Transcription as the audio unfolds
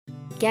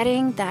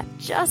getting that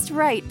just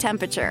right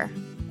temperature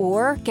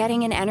or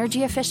getting an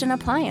energy-efficient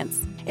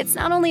appliance. It's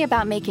not only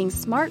about making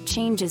smart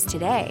changes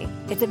today,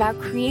 it's about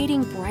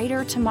creating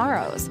brighter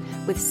tomorrows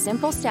with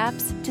simple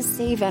steps to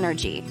save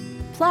energy.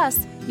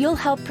 Plus, you'll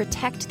help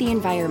protect the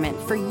environment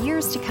for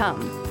years to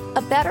come.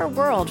 A better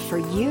world for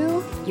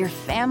you, your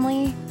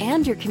family,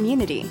 and your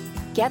community.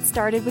 Get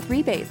started with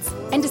rebates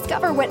and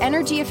discover what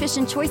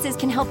energy-efficient choices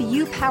can help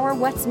you power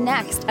what's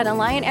next at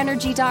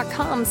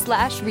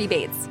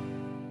AlliantEnergy.com/rebates.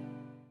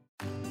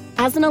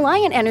 As an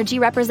Alliant Energy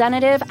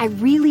representative, I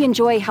really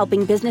enjoy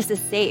helping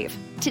businesses save.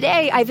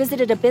 Today, I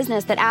visited a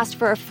business that asked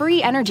for a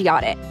free energy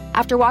audit.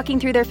 After walking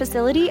through their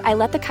facility, I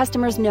let the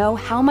customers know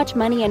how much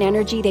money and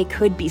energy they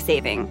could be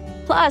saving.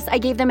 Plus, I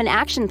gave them an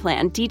action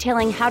plan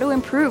detailing how to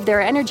improve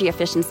their energy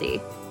efficiency.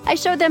 I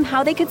showed them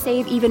how they could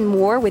save even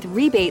more with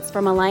rebates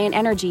from Alliant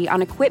Energy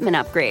on equipment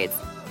upgrades.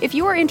 If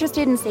you are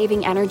interested in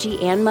saving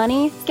energy and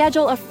money,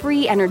 schedule a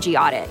free energy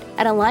audit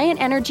at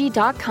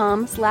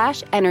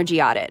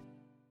AlliantEnergy.com/energy audit.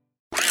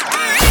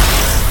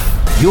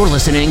 You're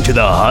listening to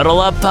the Huddle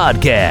Up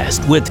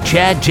Podcast with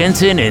Chad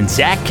Jensen and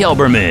Zach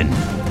Kelberman.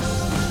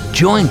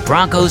 Join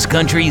Broncos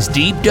Country's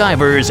deep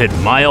divers at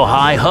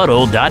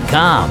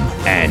milehighhuddle.com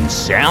and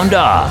sound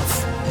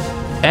off.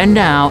 And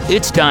now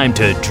it's time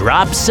to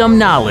drop some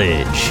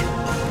knowledge.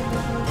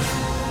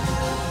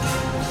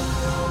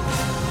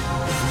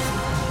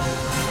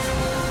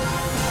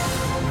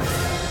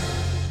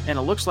 And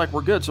it looks like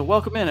we're good. So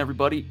welcome in,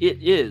 everybody.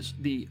 It is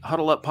the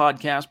Huddle Up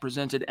Podcast,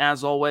 presented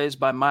as always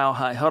by Mile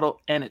High Huddle,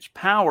 and it's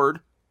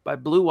powered by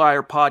Blue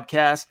Wire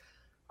Podcast.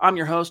 I'm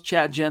your host,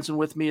 Chad Jensen.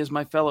 With me is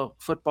my fellow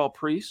football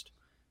priest,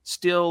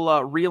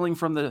 still reeling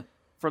from the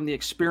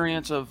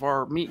experience of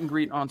our meet and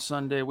greet on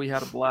Sunday. We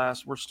had a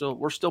blast. We're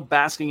still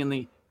basking in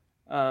the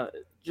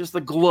just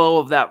the glow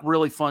of that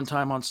really fun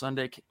time on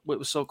Sunday. It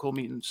was so cool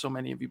meeting so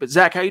many of you. But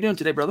Zach, how you doing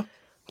today, brother?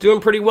 Doing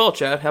pretty well,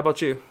 Chad. How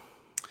about you?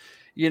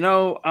 You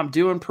know, I'm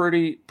doing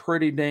pretty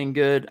dang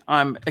good.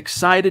 I'm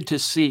excited to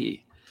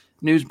see.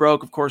 News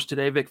broke, of course,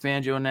 today. Vic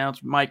Fangio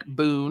announced Mike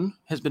Boone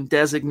has been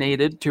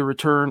designated to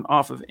return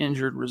off of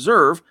injured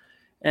reserve,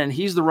 and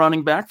he's the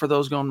running back. For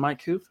those going,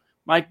 Mike who?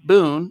 Mike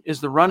Boone is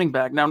the running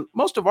back. Now,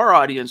 most of our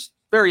audience,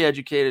 very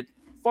educated,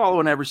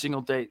 following every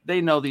single day. They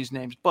know these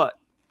names, but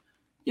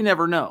you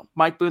never know.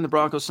 Mike Boone, the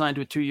Broncos signed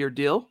to a 2-year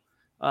deal.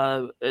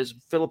 As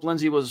Philip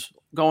Lindsay was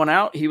going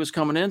out, he was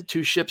coming in,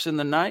 2 ships in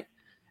the night.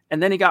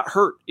 And then he got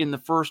hurt in the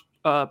first,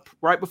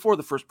 right before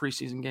the first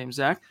preseason game,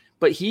 Zach.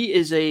 But he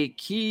is a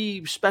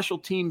key special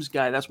teams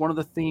guy. That's one of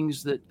the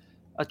things that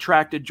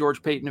attracted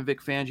George Paton and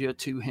Vic Fangio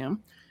to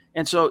him.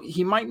 And so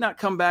he might not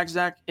come back,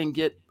 Zach, and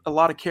get a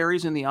lot of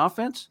carries in the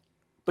offense.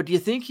 But do you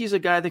think he's a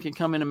guy that can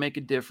come in and make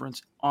a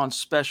difference on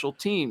special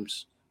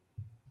teams?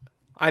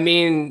 I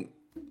mean,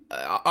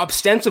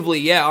 ostensibly,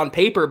 yeah, on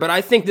paper, but I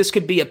think this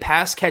could be a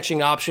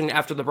pass-catching option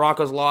after the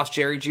Broncos lost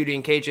Jerry Jeudy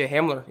and KJ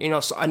Hamler. You know,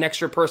 an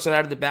extra person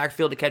out of the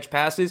backfield to catch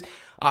passes.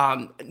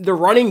 The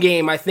running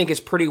game, I think,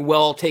 is pretty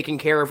well taken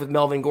care of with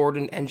Melvin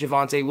Gordon and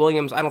Javonte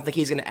Williams. I don't think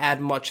he's going to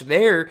add much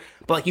there.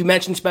 But like you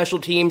mentioned, special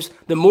teams,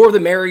 the more the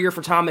merrier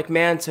for Tom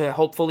McMahon to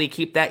hopefully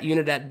keep that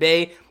unit at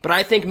bay. But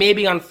I think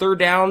maybe on third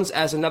downs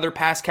as another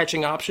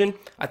pass-catching option,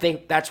 I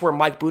think that's where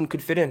Mike Boone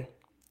could fit in.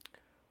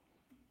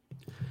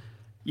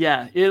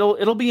 Yeah,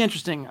 it'll be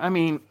interesting. I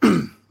mean,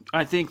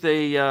 I think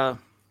they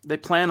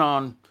plan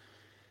on,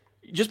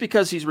 just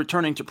because he's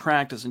returning to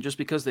practice and just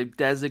because they've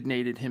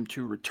designated him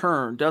to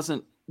return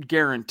doesn't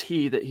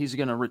guarantee that he's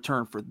going to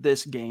return for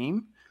this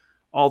game.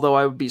 Although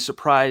I would be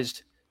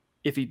surprised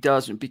if he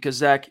doesn't, because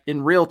Zach,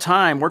 in real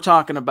time, we're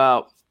talking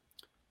about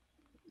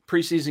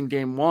preseason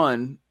game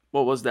 1.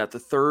 What was that? The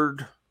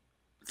third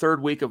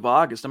week of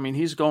August. I mean,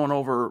 he's going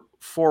over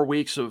 4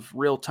 weeks of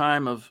real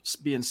time of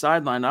being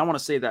sidelined. I want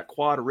to say that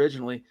quad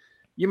originally,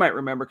 you might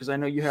remember, because I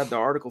know you had the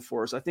article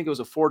for us. I think it was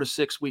a 4 to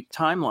 6 week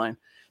timeline.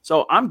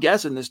 So I'm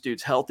guessing this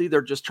dude's healthy.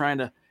 They're just trying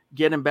to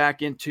get him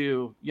back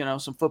into,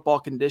 some football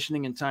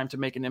conditioning in time to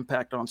make an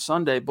impact on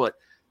Sunday. But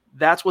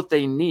that's what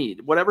they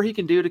need. Whatever he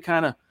can do to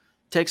kind of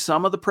take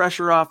some of the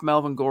pressure off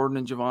Melvin Gordon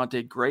and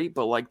Javonte, great.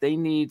 But they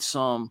need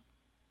some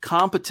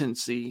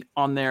competency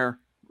on their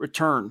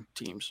return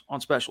teams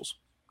on specials.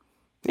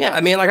 Yeah,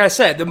 I mean, like I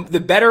said,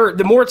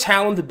 the more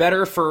talent, the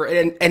better for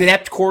an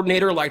inept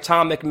coordinator like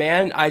Tom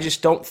McMahon. I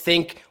just don't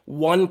think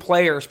one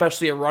player,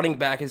 especially a running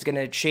back, is going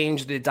to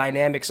change the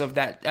dynamics of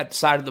that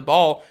side of the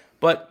ball.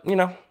 But,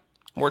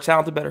 more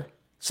talent, the better.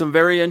 Some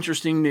very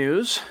interesting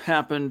news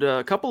happened.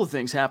 A couple of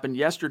things happened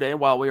yesterday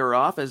while we were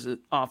off, as it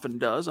often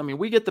does. I mean,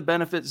 we get the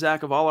benefit,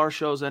 Zach, of all our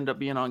shows end up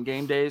being on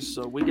game days,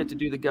 so we get to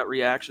do the gut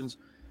reactions.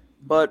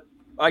 But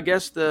I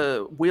guess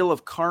the wheel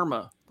of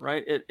karma,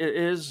 right? It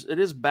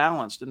is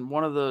balanced, and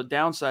one of the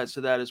downsides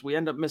to that is we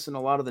end up missing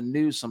a lot of the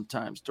news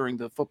sometimes during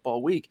the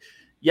football week.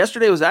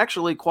 Yesterday was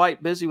actually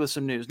quite busy with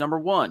some news. Number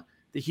one,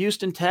 the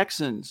Houston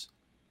Texans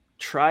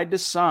tried to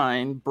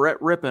sign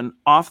Brett Rippon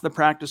off the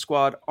practice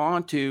squad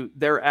onto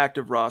their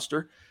active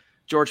roster.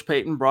 George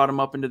Paton brought him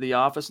up into the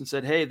office and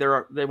said, hey,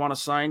 they want to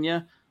sign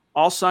you.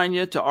 I'll sign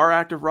you to our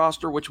active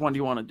roster. Which one do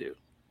you want to do?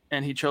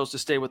 and he chose to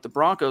stay with the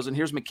Broncos. And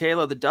here's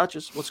Michaela, the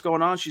Duchess. What's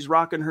going on? She's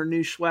rocking her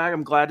new swag.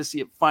 I'm glad to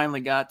see it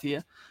finally got to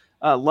you.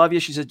 Love you.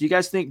 She says, do you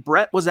guys think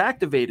Brett was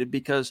activated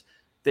because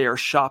they are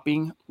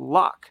shopping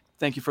Locke?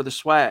 Thank you for the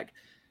swag.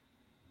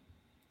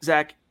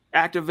 Zach,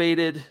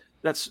 activated,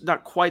 that's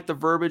not quite the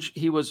verbiage.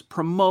 He was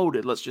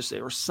promoted, let's just say,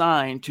 or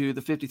signed to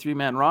the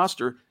 53-man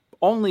roster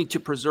only to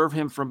preserve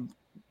him from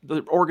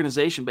the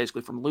organization,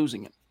 basically, from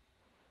losing him.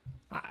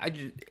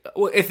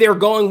 If they're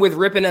going with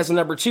Rypien as a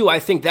number 2, I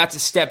think that's a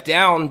step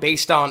down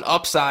based on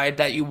upside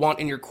that you want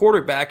in your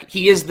quarterback.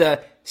 He is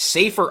the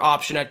safer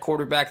option at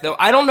quarterback, though.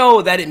 I don't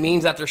know that it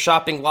means that they're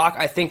shopping Locke.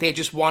 I think they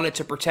just wanted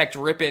to protect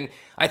Rypien.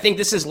 I think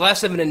this is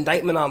less of an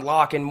indictment on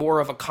Locke and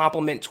more of a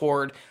compliment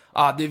toward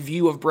the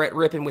view of Brett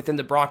Rypien within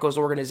the Broncos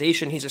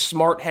organization. He's a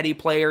smart, heady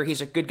player.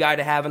 He's a good guy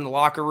to have in the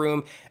locker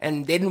room,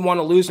 and they didn't want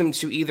to lose him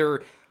to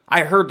either.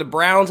 I heard the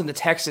Browns and the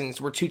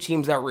Texans were 2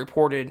 teams that were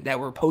reported that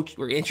were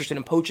interested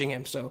in poaching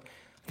him. So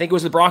I think it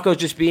was the Broncos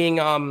just being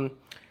on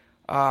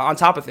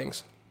top of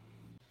things.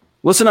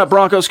 Listen up,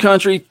 Broncos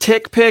country.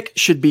 TickPick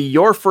should be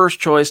your first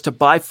choice to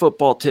buy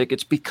football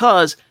tickets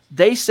because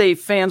they save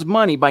fans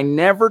money by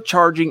never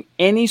charging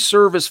any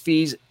service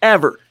fees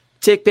ever.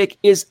 TickPick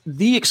is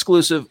the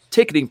exclusive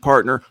ticketing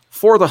partner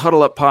for the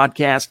Huddle Up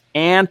podcast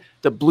and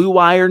the Blue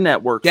Wire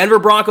Network. Denver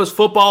Broncos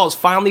football is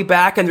finally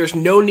back, and there's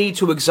no need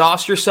to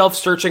exhaust yourself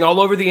searching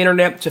all over the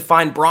internet to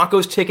find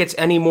Broncos tickets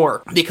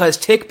anymore, because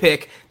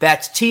TickPick,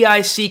 that's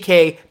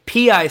TickPick,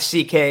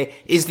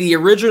 is the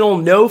original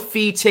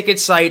no-fee ticket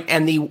site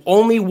and the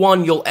only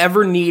one you'll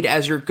ever need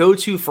as your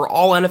go-to for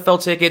all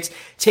NFL tickets.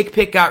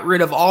 TickPick got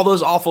rid of all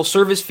those awful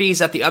service fees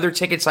that the other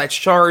ticket sites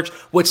charge,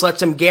 which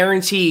lets them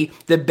guarantee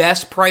the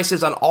best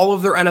prices on all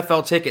of their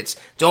NFL tickets.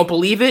 Don't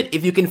believe it?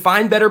 If you can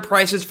find better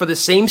prices for the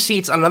same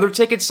seats on another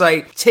ticket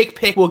site,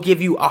 TickPick will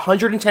give you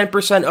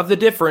 110% of the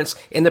difference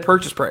in the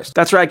purchase price.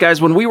 That's right,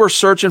 guys. When we were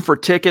searching for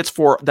tickets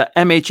for the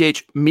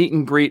MHH meet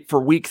and greet for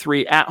Week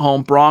 3 at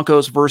home,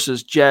 Broncos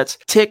versus Jets,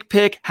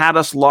 TickPick had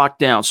us locked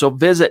down. So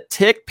visit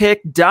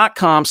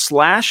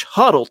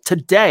TickPick.com/huddle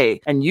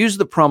today and use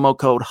the promo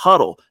code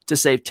HUDDLE to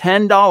save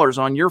 $10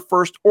 on your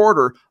first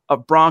order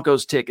of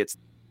Broncos tickets.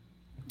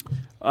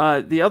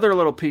 The other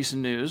little piece of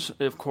news,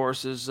 of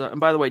course, is, and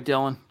by the way,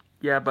 Dylan,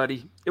 yeah,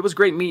 buddy, it was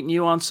great meeting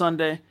you on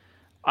Sunday.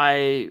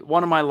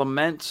 One of my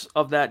laments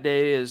of that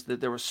day is that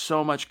there was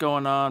so much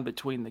going on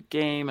between the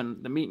game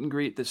and the meet and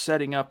greet, the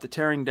setting up, the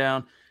tearing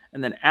down.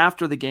 And then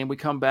after the game, we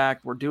come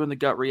back, we're doing the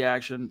gut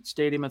reaction,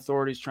 stadium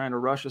authorities trying to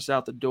rush us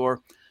out the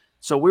door.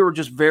 So we were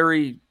just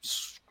very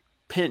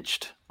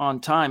pinched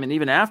on time. And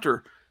even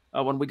after,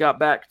 when we got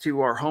back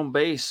to our home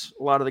base,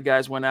 a lot of the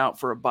guys went out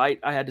for a bite.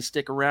 I had to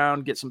stick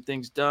around, get some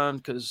things done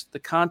because the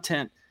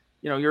content,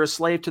 you're a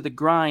slave to the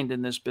grind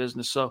in this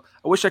business. So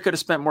I wish I could have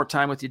spent more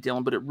time with you,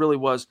 Dylan, but it really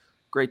was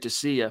great to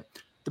see you.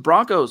 The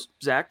Broncos,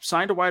 Zach,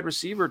 signed a wide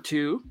receiver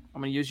to,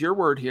 I'm going to use your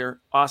word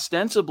here,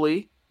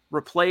 ostensibly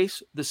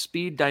replace the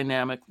speed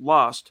dynamic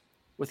lost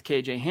with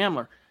KJ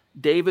Hamler.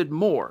 David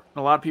Moore.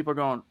 A lot of people are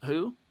going,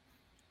 who?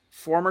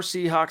 Former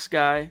Seahawks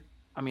guy.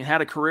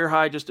 Had a career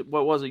high just,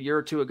 a year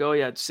or two ago.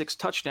 He had 6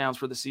 touchdowns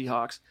for the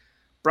Seahawks.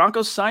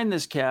 Broncos signed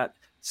this cat.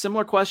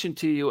 Similar question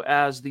to you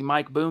as the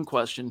Mike Boone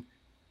question.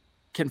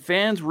 Can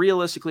fans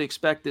realistically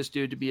expect this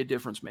dude to be a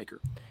difference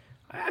maker?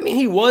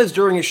 He was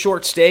during his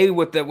short stay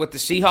with the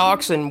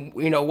Seahawks and,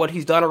 what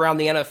he's done around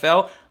the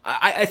NFL.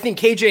 I think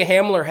KJ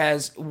Hamler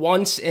has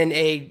once in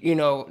a,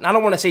 I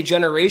don't want to say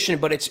generation,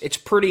 but it's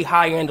pretty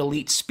high-end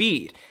elite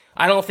speed.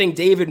 I don't think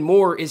David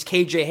Moore is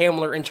KJ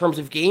Hamler in terms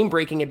of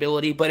game-breaking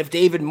ability, but if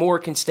David Moore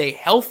can stay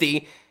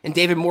healthy and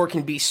David Moore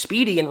can be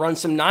speedy and run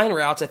some 9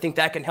 routes, I think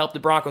that can help the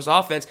Broncos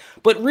offense.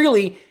 But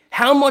really,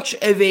 how much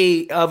of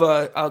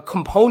a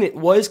component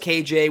was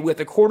KJ with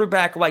a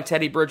quarterback like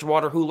Teddy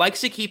Bridgewater, who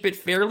likes to keep it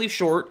fairly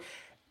short,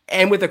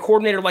 and with a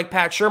coordinator like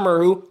Pat Shurmur,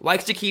 who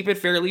likes to keep it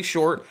fairly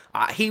short?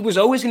 He was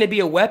always going to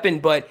be a weapon,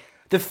 but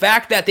the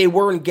fact that they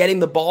weren't getting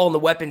the ball in the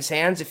weapon's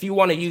hands, if you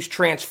want to use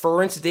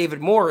transference to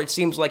David Moore, it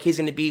seems like he's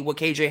going to be what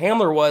KJ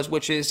Hamler was,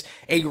 which is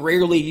a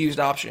rarely used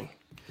option.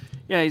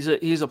 Yeah,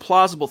 he's a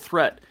plausible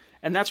threat.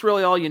 And that's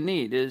really all you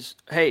need is,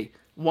 hey,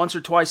 once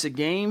or twice a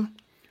game,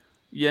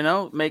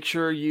 make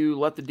sure you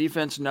let the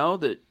defense know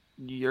that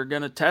you're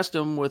going to test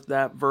them with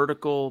that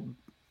vertical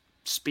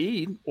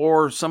speed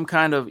or some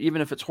kind of, even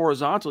if it's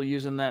horizontal,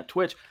 using that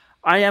twitch.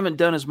 I haven't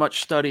done as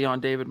much study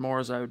on David Moore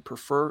as I would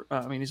prefer.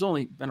 He's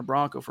only been a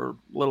Bronco for a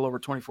little over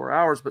 24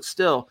 hours, but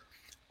still,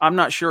 I'm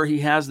not sure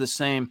he has the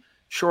same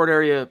short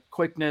area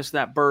quickness,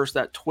 that burst,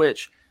 that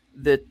twitch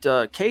that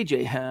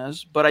KJ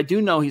has, but I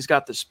do know he's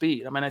got the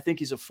speed. I think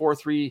he's a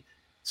 4.3.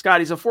 Scott,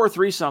 he's a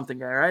 4.3 something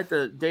guy, right?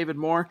 The David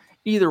Moore.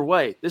 Either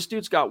way, this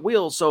dude's got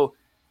wheels. So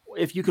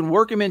if you can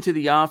work him into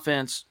the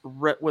offense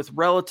with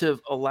relative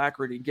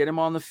alacrity, get him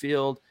on the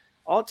field,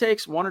 all it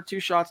takes 1 or 2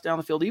 shots down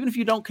the field. Even if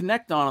you don't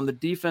connect on him, the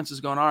defense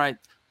is going, all right,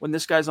 when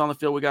this guy's on the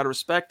field, we got to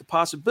respect the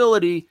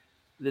possibility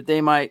that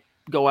they might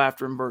go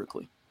after him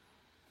vertically.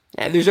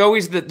 And there's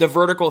always the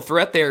vertical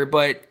threat there,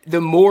 but the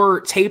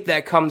more tape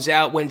that comes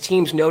out when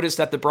teams notice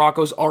that the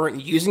Broncos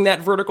aren't using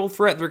that vertical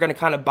threat, they're going to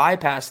kind of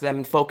bypass them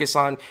and focus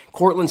on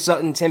Courtland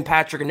Sutton, Tim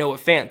Patrick, and Noah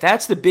Fant.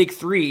 That's the big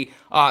three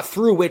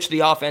through which the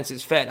offense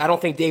is fed. I don't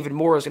think David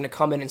Moore is going to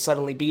come in and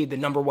suddenly be the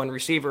number one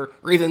receiver,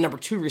 or even the number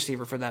two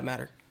receiver for that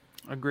matter.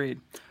 Agreed.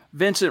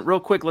 Vincent,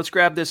 real quick, let's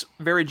grab this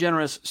very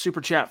generous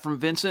super chat from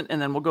Vincent,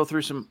 and then we'll go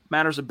through some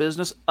matters of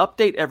business.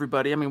 Update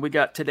everybody. I mean, we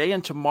got today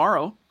and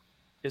tomorrow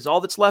is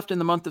all that's left in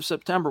the month of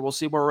September. We'll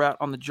see where we're at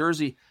on the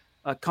jersey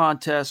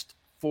contest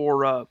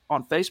for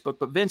on Facebook.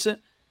 But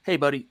Vincent, hey,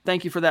 buddy,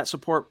 thank you for that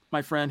support,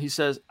 my friend. He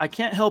says, I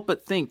can't help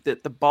but think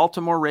that the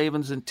Baltimore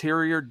Ravens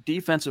interior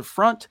defensive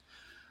front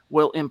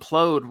will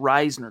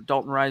implode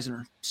Dalton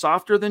Reisner,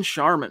 softer than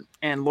Sharman,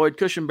 and Lloyd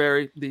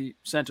Cushenberry, the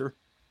center,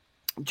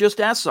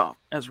 just as soft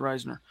as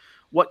Reisner.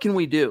 What can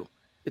we do?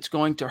 It's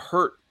going to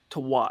hurt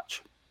to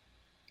watch.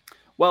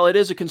 Well, it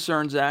is a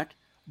concern, Zach,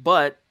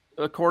 but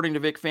according to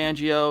Vic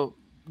Fangio,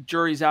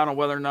 jury's out on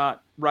whether or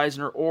not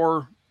Reisner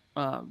or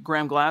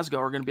Graham Glasgow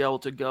are going to be able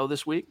to go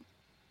this week.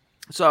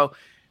 So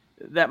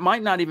that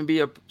might not even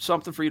be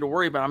something for you to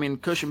worry about. I mean,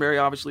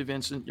 Cushenberry, obviously,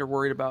 Vincent, you're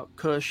worried about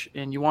Cush,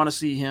 and you want to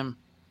see him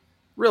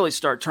really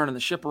start turning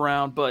the ship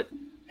around. But,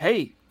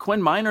 hey,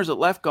 Quinn Miners at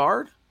left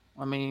guard.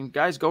 I mean,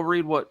 guys, go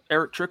read what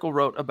Eric Trickle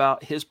wrote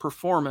about his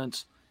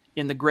performance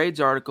in the grades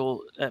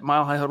article at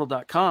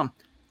milehighhuddle.com.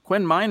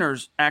 Quinn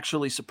Miners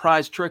actually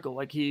surprised Trickle.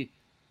 Like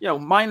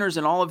Miners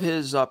in all of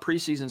his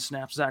preseason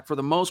snaps, Zach, for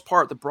the most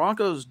part, the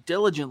Broncos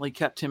diligently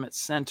kept him at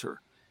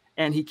center.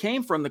 And he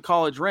came from the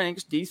college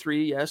ranks,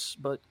 D3, yes,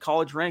 but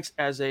college ranks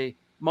as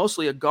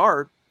mostly a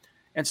guard.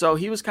 And so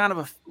he was kind of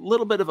a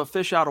little bit of a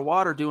fish out of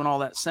water doing all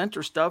that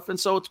center stuff. And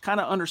so it's kind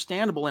of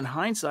understandable in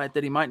hindsight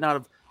that he might not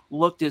have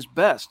looked his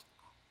best.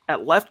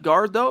 At left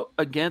guard, though,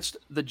 against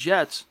the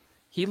Jets,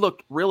 he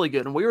looked really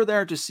good. And we were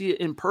there to see it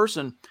in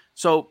person.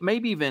 So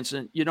maybe,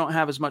 Vincent, you don't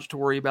have as much to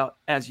worry about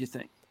as you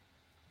think.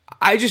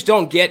 I just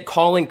don't get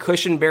calling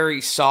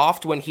Cushenberry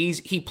soft when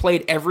he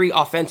played every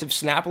offensive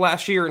snap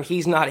last year and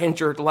he's not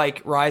injured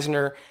like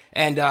Reisner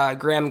and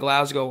Graham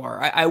Glasgow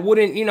are. I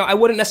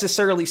wouldn't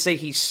necessarily say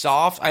he's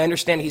soft. I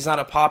understand he's not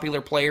a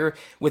popular player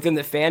within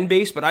the fan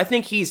base, but I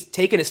think he's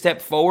taken a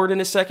step forward in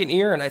his second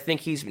year, and I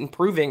think he's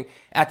improving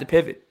at the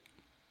pivot.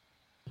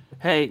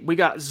 Hey, we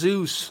got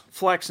Zeus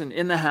flexing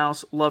in the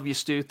house. Love you,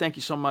 Stu. Thank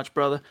you so much,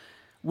 brother.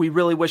 We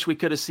really wish we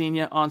could have seen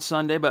you on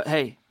Sunday, but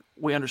hey,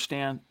 we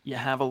understand you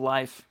have a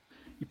life.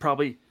 You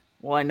probably,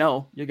 I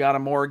know you got a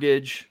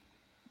mortgage,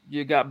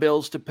 you got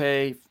bills to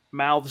pay,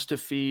 mouths to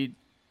feed,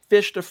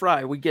 fish to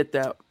fry. We get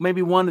that.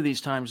 Maybe one of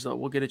these times, though,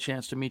 we'll get a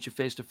chance to meet you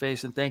face to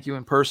face, and thank you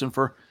in person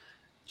for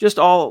just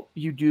all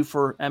you do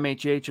for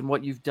MHH and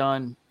what you've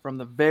done from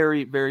the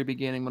very, very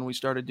beginning when we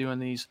started doing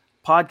these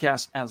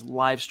podcasts as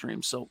live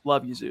streams. So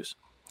love you, Zeus.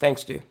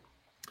 Thanks, dude.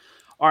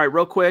 All right,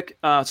 real quick,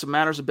 some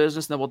matters of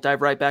business, and then we'll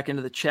dive right back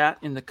into the chat,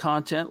 in the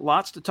content.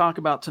 Lots to talk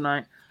about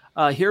tonight.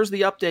 Here's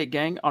the update,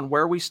 gang, on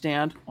where we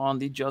stand on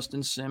the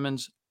Justin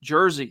Simmons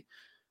jersey.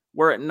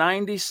 We're at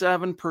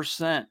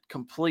 97%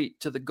 complete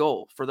to the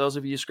goal. For those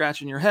of you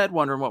scratching your head,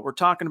 wondering what we're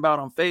talking about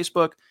on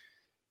Facebook,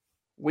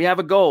 we have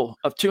a goal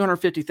of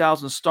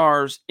 250,000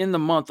 stars in the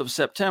month of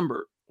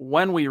September.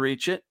 When we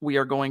reach it, we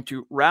are going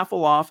to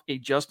raffle off a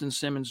Justin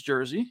Simmons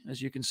jersey,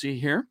 as you can see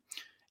here.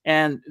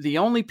 And the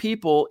only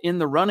people in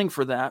the running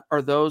for that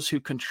are those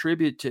who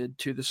contributed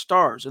to the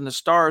stars. And the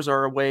stars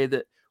are a way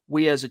that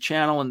we as a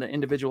channel and the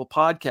individual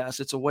podcasts,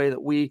 it's a way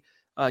that we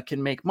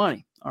can make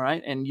money. All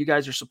right. And you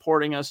guys are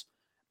supporting us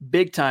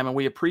big time, and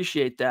we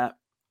appreciate that.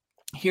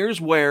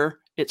 Here's where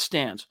it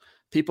stands.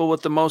 People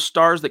with the most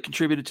stars that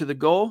contributed to the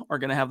goal are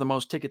going to have the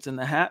most tickets in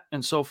the hat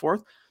and so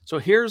forth. So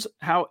here's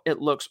how it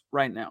looks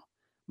right now.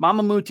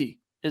 Mama Muti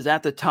is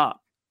at the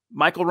top.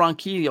 Michael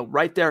Ronquillo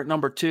right there at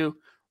number 2.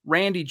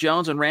 Randy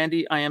Jones. And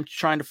Randy, I am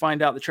trying to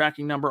find out the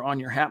tracking number on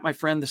your hat, my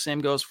friend. The same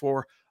goes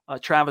for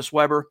Travis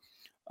Weber.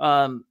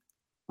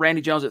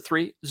 Randy Jones at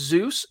 3.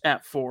 Zeus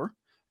at 4.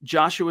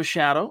 Joshua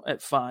Shadow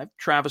at 5.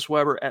 Travis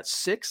Weber at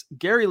 6.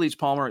 Gary Leeds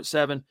Palmer at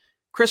 7.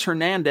 Chris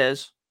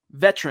Hernandez,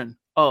 veteran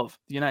of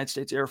the United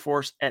States Air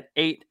Force, at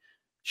 8.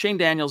 Shane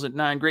Daniels at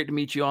 9. Great to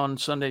meet you on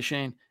Sunday,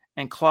 Shane.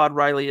 And Claude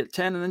Riley at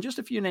 10. And then just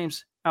a few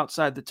names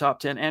outside the top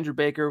 10. Andrew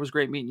Baker, was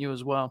great meeting you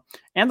as well.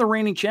 And the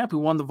reigning champ who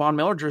won the Von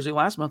Miller jersey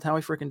last month.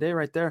 Howie freaking day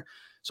right there.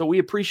 So we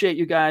appreciate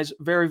you guys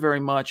very, very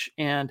much.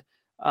 And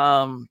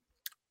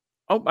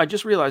I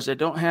just realized I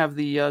don't have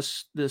the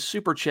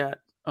super chat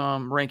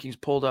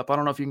rankings pulled up. I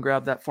don't know if you can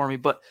grab that for me,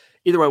 but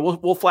either way,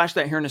 we'll flash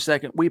that here in a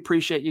second. We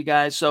appreciate you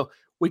guys. So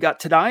we got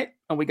tonight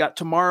and we got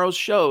tomorrow's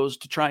shows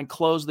to try and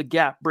close the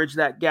gap, bridge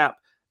that gap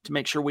to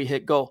make sure we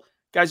hit goal.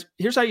 Guys,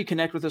 here's how you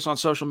connect with us on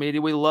social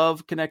media. We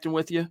love connecting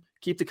with you.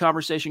 Keep the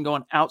conversation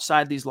going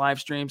outside these live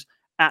streams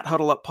at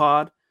Huddle Up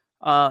Pod.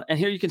 And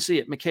here you can see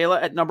it,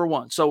 Michaela at number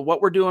 1. So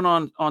what we're doing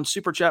on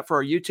Super Chat for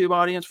our YouTube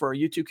audience, for our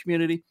YouTube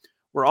community,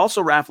 we're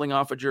also raffling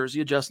off a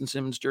jersey, a Justin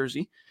Simmons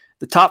jersey.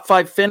 The top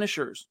 5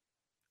 finishers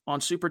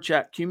on Super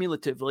Chat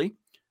cumulatively,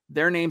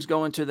 their names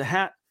go into the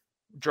hat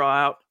draw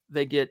out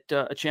they get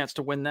a chance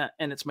to win that.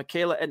 And it's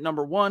Michaela at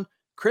number 1,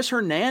 Chris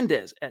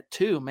Hernandez at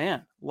 2.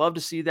 Man, love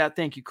to see that.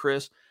 Thank you,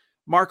 Chris.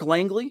 Mark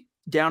Langley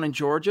down in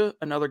Georgia,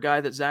 another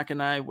guy that Zach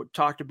and I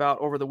talked about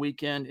over the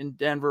weekend in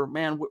Denver.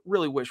 Man,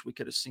 really wish we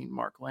could have seen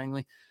Mark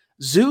Langley.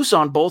 Zeus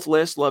on both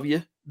lists. Love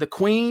you. The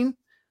Queen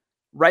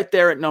right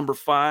there at number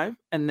 5.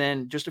 And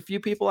then just a few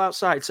people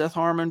outside, Seth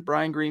Harmon,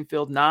 Brian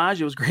Greenfield, Naj.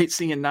 It was great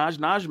seeing Naj.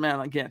 Naj, man,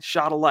 again,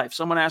 shot of life.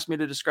 Someone asked me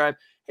to describe,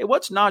 hey,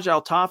 what's Naj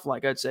Al-Taf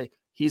like? I'd say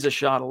he's a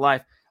shot of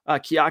life.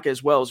 Kiaka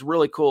as well. It was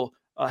really cool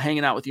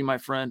hanging out with you, my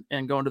friend,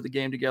 and going to the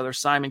game together.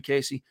 Simon,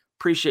 Casey,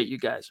 appreciate you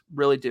guys.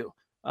 Really do.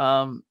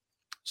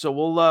 So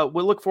we'll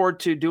look forward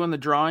to doing the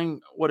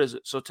drawing. What is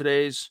it? So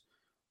today's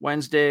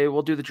Wednesday.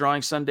 We'll do the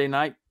drawing Sunday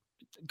night.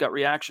 Gut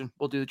reaction.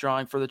 We'll do the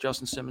drawing for the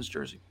Justin Simmons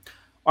jersey.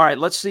 All right,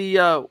 let's see.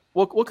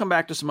 We'll come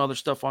back to some other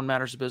stuff on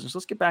Matters of Business.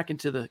 Let's get back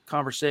into the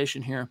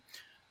conversation here.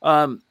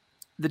 The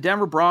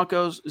Denver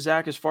Broncos,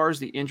 Zach, as far as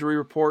the injury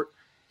report,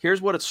 here's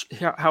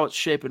how it's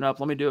shaping up.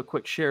 Let me do a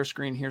quick share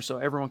screen here so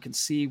everyone can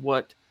see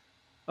what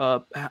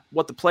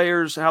the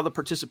players, how the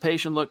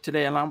participation looked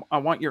today. And I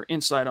want your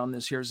insight on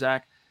this here,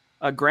 Zach.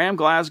 Graham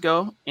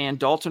Glasgow and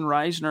Dalton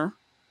Reisner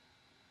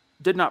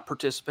did not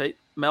participate.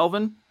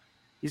 Melvin,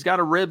 he's got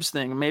a ribs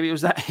thing. Maybe it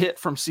was that hit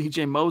from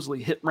C.J.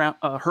 Mosley,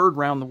 heard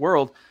round the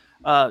world.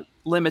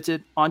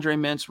 Limited. Andre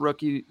Mintz,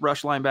 rookie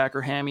rush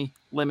linebacker, hammy,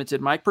 limited.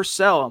 Mike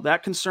Purcell,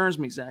 that concerns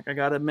me, Zach. I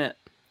got to admit.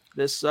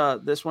 This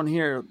one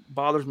here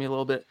bothers me a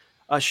little bit.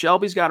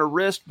 Shelby's got a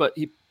wrist, but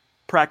he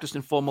practiced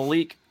in full.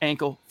 Malik,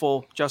 ankle,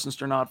 full. Justin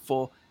Sternad,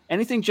 full.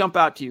 Anything jump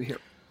out to you here?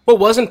 Well,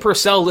 wasn't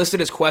Purcell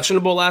listed as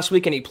questionable last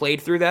week, and he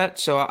played through that?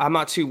 So I'm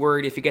not too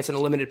worried if he gets in a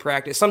limited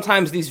practice.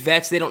 Sometimes these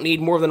vets, they don't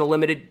need more than a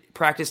limited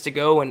practice to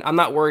go, and I'm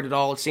not worried at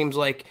all. It seems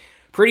like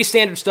pretty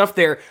standard stuff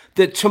there.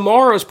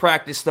 Tomorrow's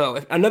practice, though,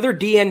 if another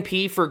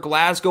DNP for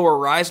Glasgow or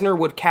Reisner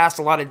would cast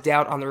a lot of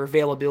doubt on their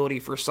availability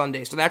for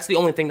Sunday. So that's the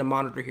only thing to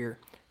monitor here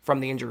from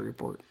the injury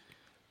report.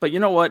 But you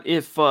know what?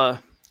 If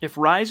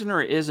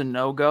Reisner is a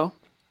no-go,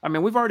 I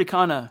mean, we've already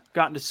kind of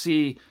gotten to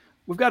see –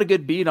 we've got a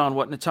good beat on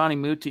what Netani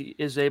Muti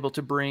is able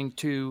to bring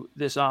to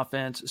this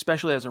offense,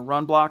 especially as a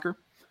run blocker.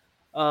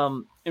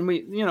 And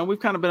we've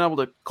kind of been able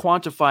to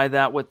quantify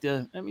that with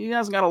he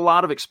hasn't got a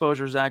lot of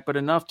exposure, Zach, but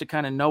enough to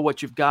kind of know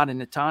what you've got in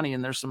Netani.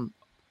 And there's a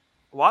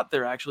lot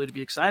there actually to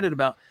be excited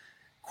about.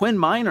 Quinn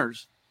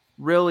Miners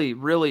really,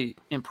 really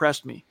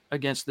impressed me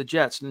against the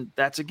Jets. And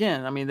that's,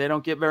 again, I mean, they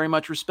don't get very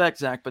much respect,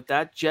 Zach, but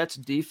that Jets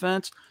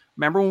defense,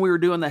 remember when we were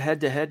doing the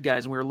head-to-head,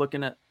 guys, and we were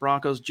looking at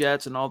Broncos,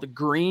 Jets, and all the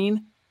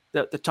green,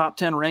 the top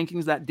 10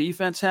 rankings that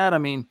defense had? I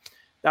mean,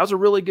 that was a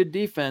really good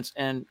defense,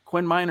 and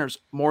Quinn Miners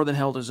more than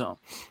held his own.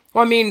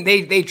 Well, I mean,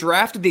 they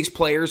drafted these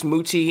players,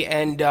 Muti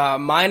and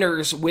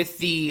Miners, with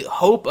the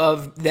hope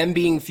of them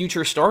being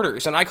future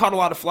starters. And I caught a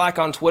lot of flack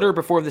on Twitter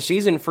before the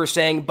season for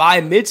saying by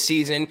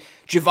midseason,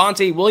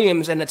 Javonte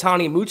Williams and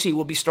Netani Muti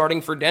will be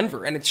starting for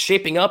Denver. And it's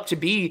shaping up to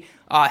be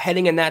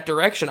heading in that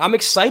direction. I'm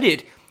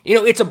excited. You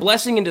know, it's a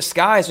blessing in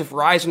disguise if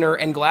Reisner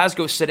and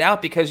Glasgow sit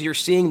out because you're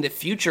seeing the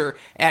future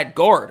at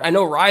guard. I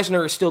know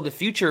Reisner is still the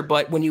future,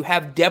 but when you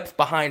have depth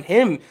behind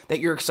him that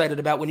you're excited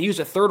about, when you use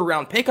a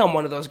third-round pick on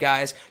one of those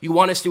guys, you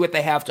want to see what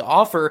they have to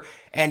offer,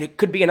 and it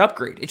could be an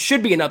upgrade. It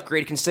should be an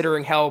upgrade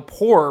considering how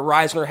poor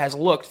Reisner has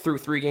looked through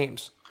 3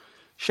 games.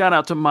 Shout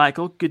out to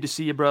Michael. Good to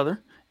see you,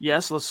 brother.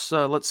 Yes,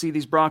 let's see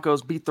these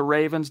Broncos beat the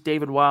Ravens.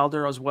 David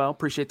Wilder as well.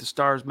 Appreciate the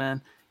stars,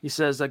 man. He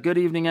says, good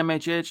evening,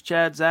 MHH,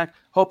 Chad, Zach.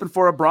 Hoping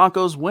for a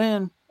Broncos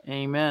win.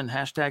 Amen.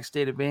 Hashtag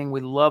state of being. We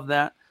love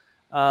that.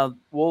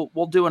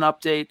 We'll do an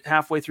update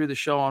halfway through the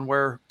show on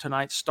where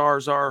tonight's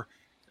stars are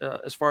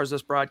as far as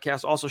this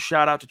broadcast. Also,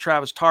 shout out to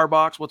Travis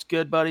Tarbox. What's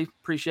good, buddy?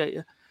 Appreciate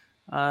you.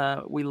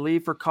 We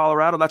leave for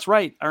Colorado. That's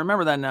right. I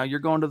remember that now. You're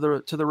going to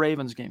the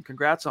Ravens game.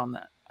 Congrats on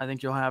that. I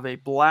think you'll have a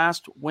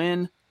blast,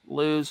 win,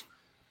 lose,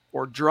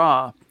 or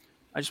draw.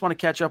 I just want to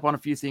catch up on a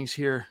few things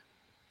here,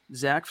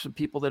 Zach, some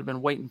people that have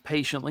been waiting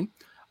patiently.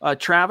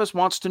 Travis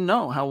wants to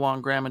know how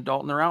long Graham and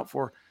Dalton are out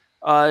for.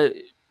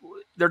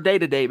 They're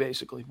day-to-day,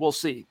 basically. We'll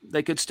see.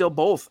 They could still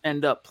both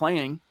end up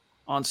playing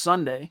on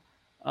Sunday.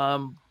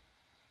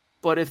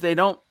 But if they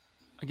don't,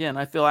 again,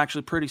 I feel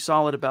actually pretty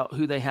solid about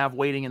who they have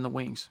waiting in the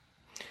wings.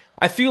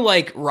 I feel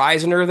like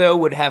Reisner, though,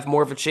 would have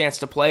more of a chance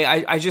to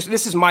play.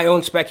 This is my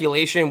own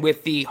speculation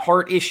with the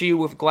heart issue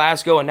with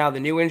Glasgow and now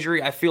the new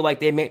injury. I feel like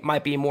they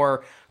might be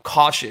more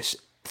cautious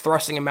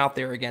thrusting him out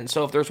there again.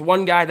 So if there's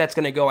one guy that's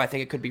going to go, I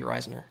think it could be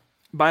Reisner.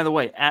 By the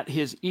way, at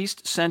his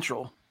East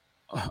Central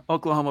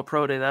Oklahoma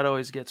Pro Day, that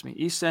always gets me.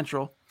 East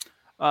Central,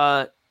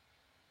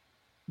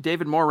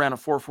 David Moore ran a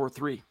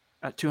 4.43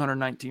 at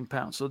 219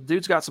 pounds. So the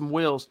dude's got some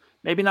wheels.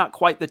 Maybe not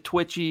quite the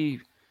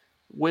twitchy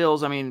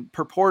wheels. I mean,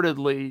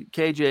 purportedly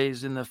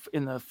KJ's in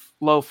the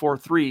low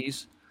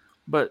 4.3s,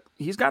 but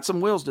he's got some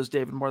wheels, does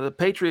David Moore. The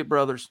Patriot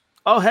brothers.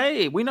 Oh,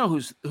 hey, we know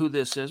who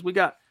this is. We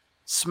got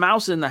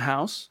Smouse in the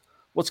house.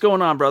 What's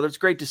going on, brother? It's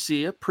great to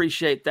see you.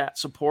 Appreciate that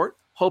support.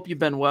 Hope you've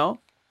been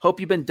well. Hope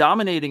you've been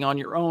dominating on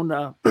your own,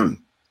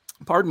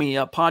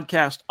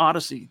 podcast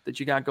odyssey that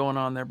you got going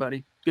on there,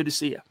 buddy. Good to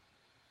see you.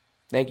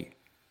 Thank you.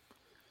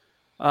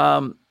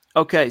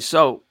 Okay,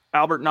 so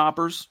Albert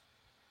Knoppers,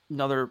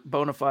 another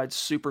bona fide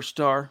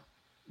superstar.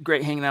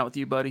 Great hanging out with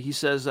you, buddy. He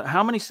says,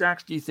 how many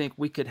sacks do you think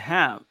we could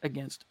have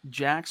against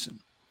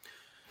Jackson?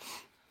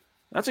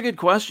 That's a good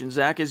question,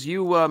 Zach. As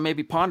you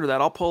maybe ponder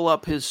that, I'll pull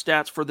up his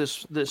stats for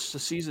this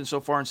season so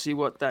far and see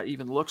what that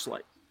even looks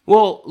like.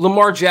 Well,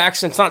 Lamar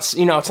Jackson, it's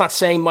not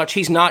saying much.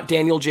 He's not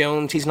Daniel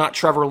Jones. He's not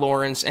Trevor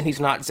Lawrence, and he's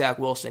not Zach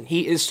Wilson.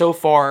 He is so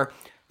far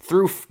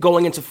through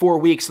going into 4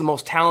 weeks, the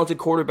most talented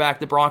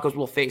quarterback the Broncos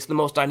will face, the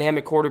most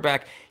dynamic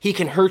quarterback. He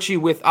can hurt you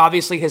with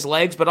obviously his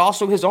legs, but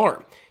also his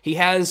arm. He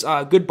has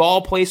good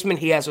ball placement.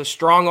 He has a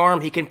strong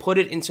arm. He can put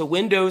it into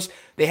windows.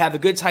 They have a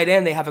good tight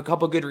end. They have a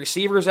couple good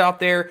receivers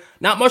out there.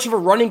 Not much of a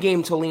running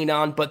game to lean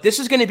on, but this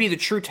is going to be the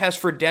true test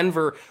for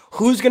Denver.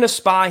 Who's going to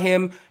spy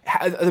him?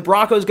 The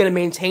Broncos going to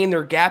maintain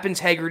their gap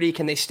integrity.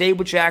 Can they stay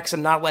with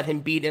Jackson, not let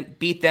him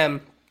beat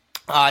them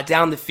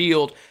down the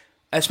field,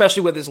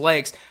 especially with his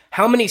legs?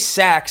 How many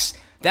sacks?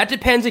 That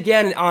depends,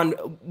 again, on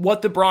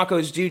what the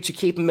Broncos do to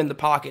keep him in the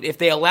pocket. If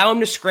they allow him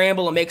to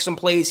scramble and make some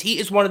plays, he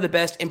is one of the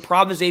best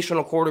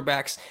improvisational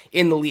quarterbacks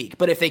in the league.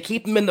 But if they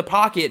keep him in the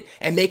pocket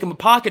and make him a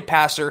pocket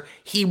passer,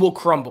 he will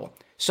crumble.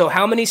 So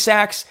how many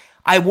sacks?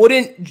 I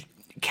wouldn't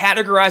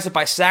categorize it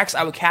by sacks.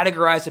 I would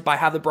categorize it by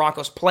how the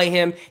Broncos play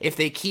him. If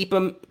they keep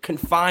him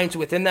confined to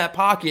within that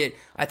pocket,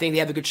 I think they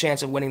have a good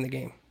chance of winning the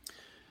game.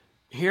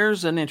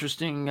 Here's an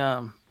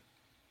interesting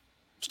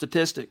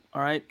statistic,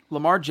 all right?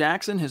 Lamar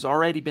Jackson has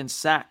already been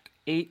sacked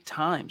 8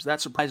 times.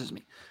 That surprises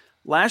me.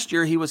 Last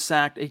year, he was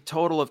sacked a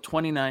total of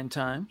 29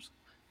 times.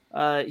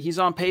 He's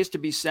on pace to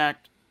be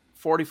sacked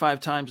 45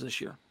 times this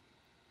year.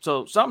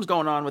 So something's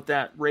going on with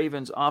that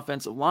Ravens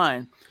offensive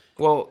line.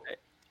 Well,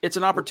 it's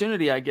an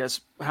opportunity, I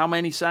guess. How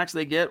many sacks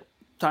they get,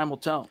 time will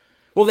tell.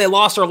 Well, they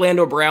lost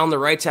Orlando Brown, the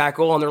right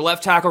tackle, and their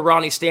left tackle,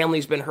 Ronnie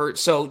Stanley's been hurt.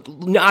 So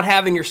not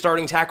having your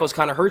starting tackles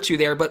kind of hurts you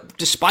there. But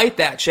despite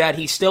that, Chad,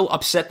 he still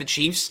upset the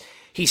Chiefs.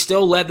 He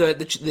still led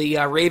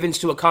the Ravens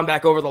to a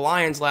comeback over the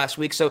Lions last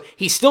week, so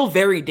he's still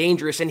very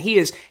dangerous, and he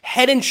is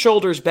head and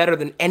shoulders better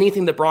than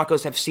anything the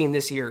Broncos have seen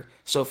this year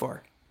so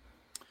far.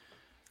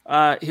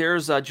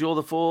 Here's Jewel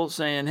the Fool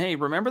saying, hey,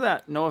 remember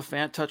that Noah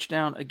Fant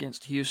touchdown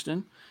against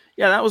Houston?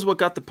 Yeah, that was what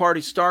got the party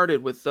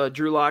started with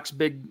Drew Lock's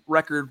big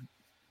record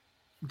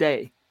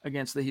day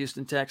against the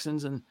Houston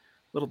Texans, and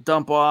little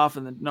dump off,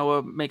 and then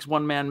Noah makes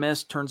one-man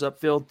miss, turns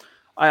upfield.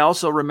 I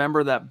also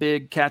remember that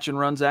big catch and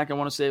run, Zach. I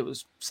want to say it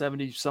was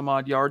 70 some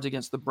odd yards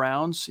against the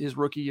Browns his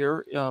rookie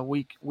year,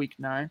 week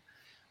 9.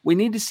 We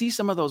need to see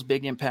some of those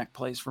big impact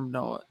plays from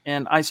Noah.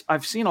 And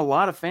I've seen a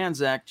lot of fans,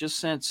 Zach, just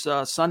since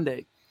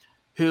Sunday,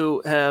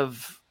 who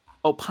have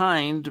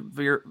opined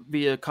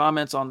via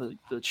comments on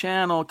the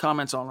channel,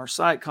 comments on our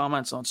site,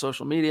 comments on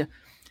social media,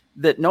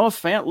 that Noah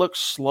Fant looks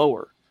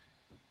slower.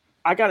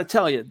 I got to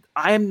tell you,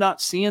 I am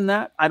not seeing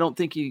that. I don't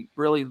think he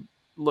really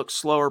looks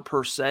slower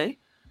per se.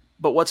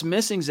 But what's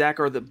missing, Zach,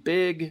 are the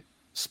big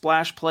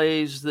splash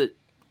plays that,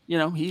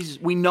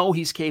 we know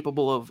he's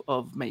capable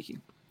of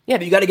making. Yeah,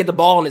 but you got to get the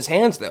ball in his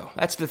hands, though.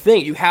 That's the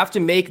thing. You have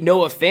to make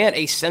Noah Fant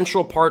a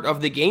central part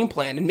of the game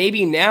plan. And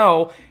maybe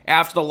now,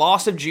 after the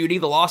loss of Jeudy,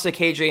 the loss of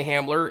KJ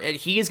Hamler,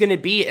 he is going to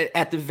be,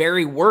 at the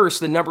very worst,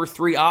 the number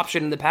 3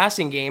 option in the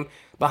passing game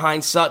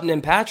behind Sutton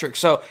and Patrick.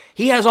 So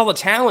he has all the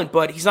talent,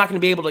 but he's not going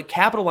to be able to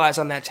capitalize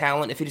on that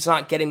talent if he's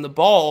not getting the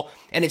ball.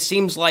 And it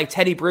seems like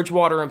Teddy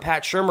Bridgewater and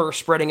Pat Shurmur are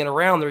spreading it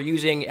around. They're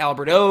using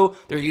Albert O.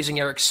 They're using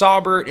Eric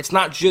Saubert. It's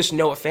not just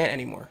Noah Fant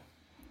anymore.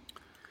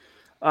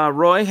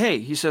 Roy, hey,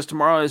 he says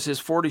tomorrow is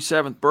his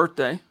 47th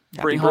birthday.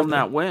 Bring home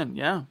that win.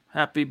 Yeah.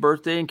 Happy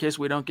birthday, in case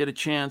we don't get a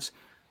chance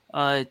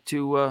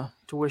to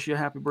wish you a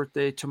happy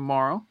birthday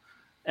tomorrow.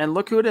 And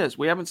look who it is.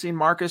 We haven't seen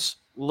Marcus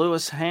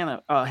Lewis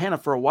Hanna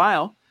for a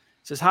while.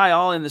 It says, hi,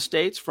 all in the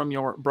States from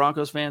your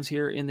Broncos fans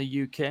here in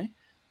the UK.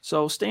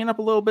 So staying up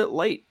a little bit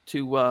late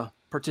to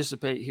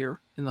participate here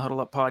in the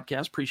Huddle Up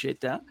podcast. Appreciate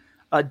that.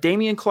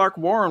 Damian Clark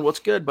Warren, what's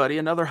good, buddy?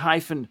 Another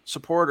hyphen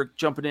supporter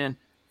jumping in.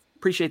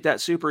 Appreciate that,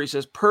 super. He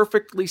says,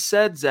 perfectly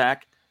said,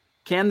 Zach.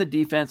 Can the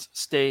defense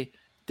stay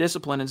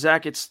disciplined? And,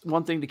 Zach, it's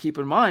one thing to keep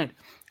in mind.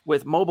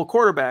 With mobile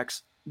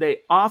quarterbacks,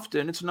 they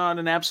often, it's not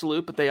an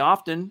absolute, but they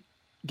often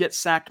get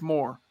sacked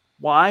more.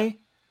 Why?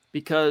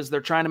 Because they're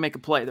trying to make a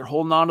play. They're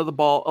holding on to the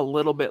ball a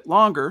little bit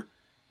longer.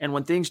 And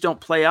when things don't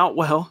play out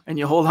well and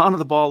you hold on to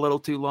the ball a little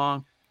too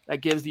long,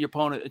 that gives the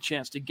opponent a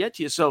chance to get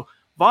to you. So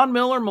Von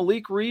Miller,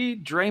 Malik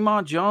Reed,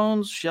 Draymond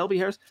Jones, Shelby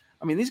Harris,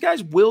 I mean, these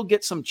guys will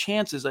get some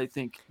chances, I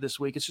think, this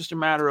week. It's just a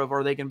matter of,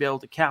 are they going to be able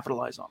to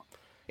capitalize on them?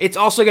 It's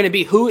also going to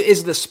be, who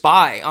is the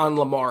spy on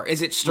Lamar?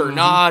 Is it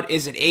Sternad?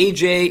 Is it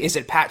AJ? Is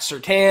it Pat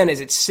Surtain?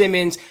 Is it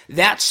Simmons?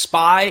 That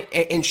spy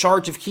in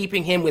charge of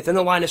keeping him within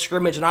the line of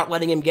scrimmage and not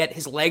letting him get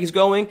his legs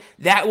going,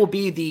 that will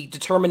be the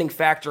determining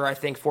factor, I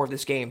think, for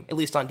this game, at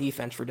least on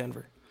defense for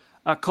Denver.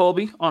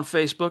 Colby on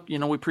Facebook,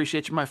 we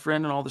appreciate you, my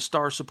friend, and all the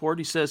star support.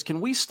 He says,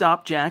 can we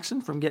stop Jackson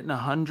from getting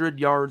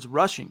 100 yards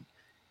rushing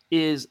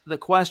is the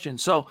question.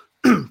 So,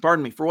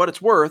 pardon me, for what it's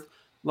worth,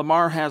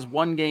 Lamar has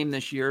one game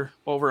this year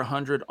over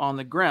 100 on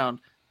the ground,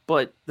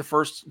 but the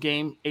first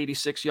game,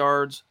 86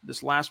 yards.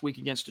 This last week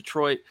against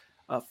Detroit,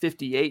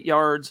 58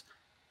 yards.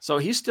 So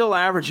he's still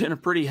averaging a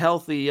pretty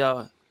healthy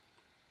 8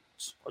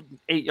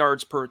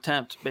 yards per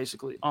attempt,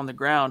 basically, on the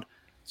ground.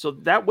 So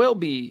that will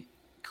be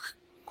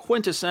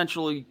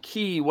quintessentially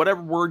key,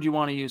 whatever word you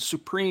want to use,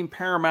 supreme,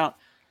 paramount.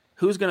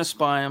 Who's going to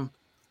spy him?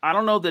 I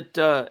don't know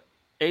that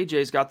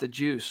AJ's got the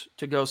juice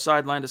to go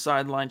sideline to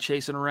sideline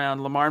chasing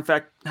around Lamar. In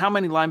fact, how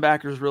many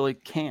linebackers really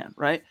can,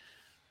 right?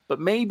 But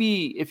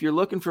maybe if you're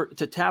looking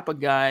to tap a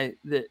guy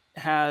that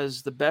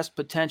has the best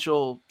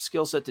potential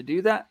skill set to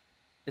do that,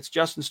 it's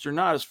Justin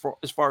Sternad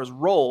as far as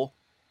role,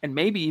 and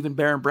maybe even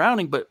Baron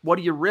Browning. But what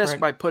do you risk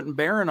by putting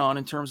Baron on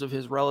in terms of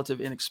his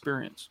relative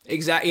inexperience?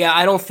 Exactly. Yeah,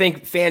 I don't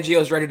think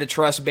Fangio is ready to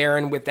trust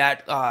Baron with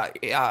that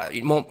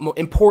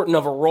important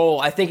of a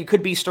role. I think it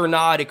could be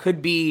Sternad. It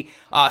could be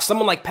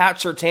someone like Pat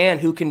Surtain,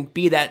 who can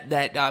be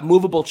that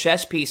movable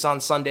chess piece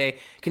on Sunday,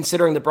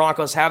 considering the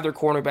Broncos have their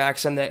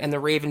cornerbacks and the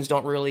Ravens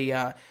don't really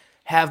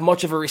have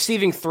much of a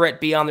receiving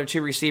threat beyond their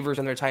two receivers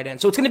and their tight end.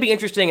 So it's going to be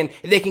interesting, and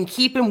if they can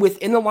keep him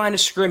within the line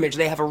of scrimmage,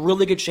 they have a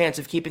really good chance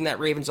of keeping that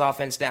Ravens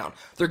offense down.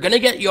 They're going to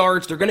get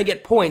yards, they're going to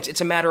get points.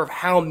 It's a matter of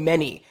how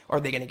many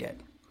are they going to get.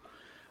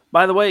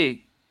 By the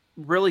way,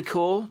 really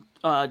cool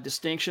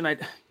distinction.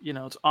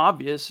 It's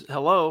obvious,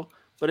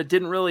 but it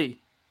didn't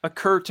really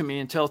occur to me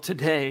until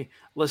today,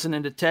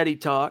 listening to Teddy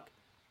talk,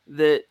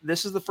 that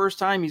this is the first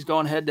time he's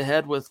going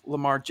head-to-head with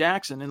Lamar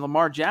Jackson. And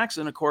Lamar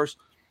Jackson, of course,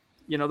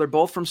 they're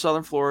both from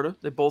Southern Florida.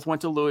 They both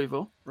went to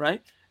Louisville,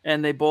 right?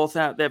 And they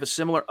have a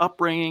similar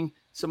upbringing,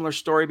 similar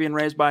story, being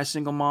raised by a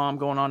single mom,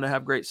 going on to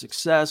have great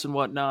success and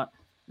whatnot.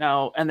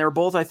 Now, and they're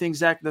both, I think,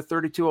 Zach, the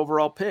 32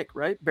 overall pick,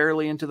 right?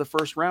 Barely into the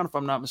first round, if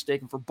I'm not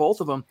mistaken, for both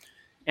of them.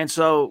 And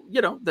so,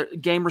 the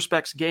game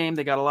respects game.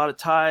 They got a lot of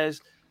ties.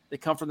 They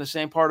come from the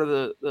same part of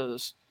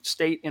the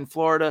state in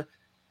Florida.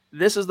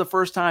 This is the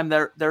first time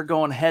they're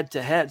going head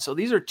to head. So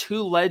these are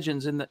two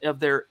legends of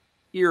their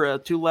era,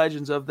 two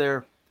legends of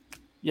their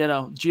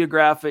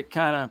geographic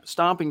kind of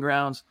stomping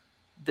grounds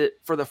that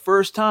for the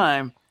first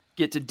time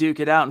get to duke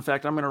it out. In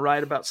fact, I'm going to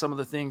write about some of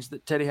the things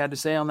that Teddy had to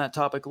say on that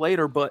topic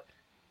later, but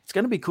it's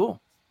going to be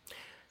cool.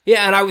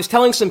 Yeah, and I was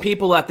telling some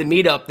people at the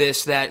meetup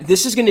that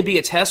this is going to be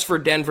a test for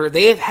Denver.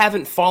 They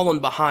haven't fallen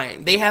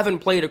behind. They haven't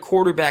played a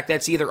quarterback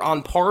that's either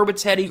on par with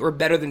Teddy or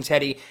better than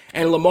Teddy,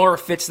 and Lamar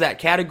fits that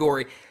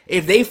category.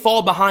 If they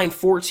fall behind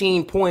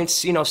 14 points,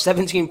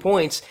 17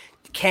 points,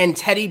 can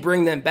Teddy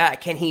bring them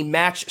back? Can he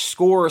match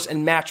scores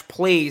and match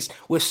plays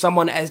with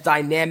someone as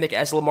dynamic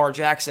as Lamar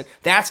Jackson?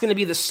 That's going to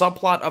be the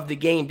subplot of the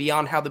game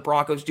beyond how the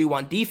Broncos do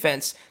on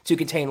defense to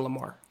contain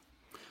Lamar.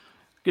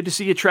 Good to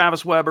see you,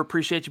 Travis Weber.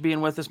 Appreciate you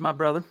being with us, my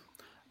brother.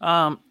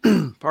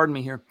 Pardon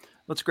me here.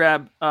 Let's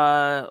grab,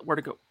 where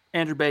to go?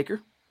 Andrew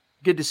Baker.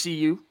 Good to see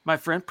you, my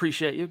friend.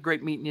 Appreciate you.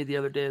 Great meeting you the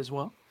other day as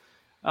well.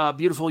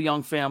 Beautiful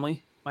young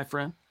family, my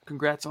friend.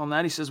 Congrats on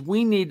that. He says,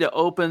 we need to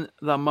open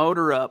the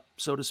motor up,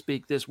 so to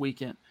speak, this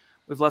weekend.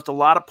 We've left a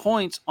lot of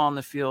points on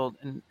the field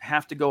and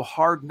have to go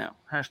hard now.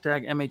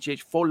 Hashtag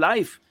MHH for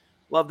life.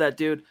 Love that,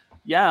 dude.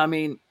 Yeah, I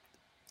mean,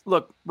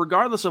 look,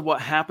 regardless of what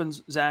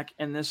happens, Zach,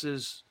 and this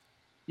is,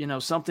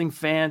 something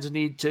fans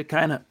need to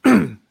kind of,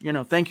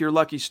 thank your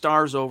lucky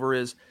stars over,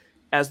 is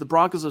as the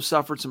Broncos have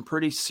suffered some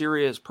pretty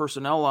serious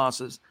personnel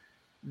losses,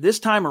 this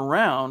time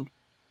around,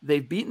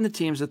 they've beaten the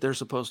teams that they're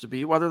supposed to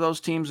be, whether those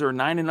teams are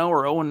 9-0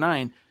 or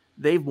 0-9.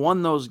 They've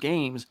won those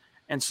games.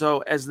 And so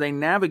as they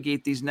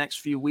navigate these next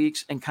few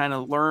weeks and kind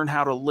of learn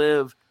how to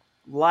live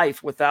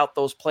life without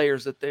those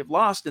players that they've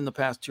lost in the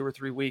past 2 or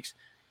 3 weeks,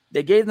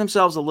 they gave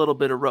themselves a little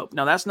bit of rope.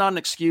 Now, that's not an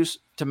excuse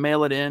to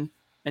mail it in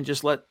and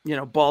just let,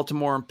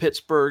 Baltimore and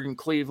Pittsburgh and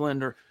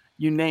Cleveland or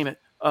you name it,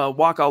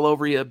 walk all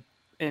over you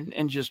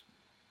and just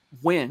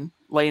win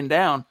laying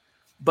down.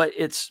 But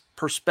it's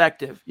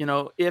perspective.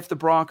 If the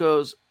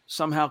Broncos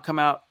somehow come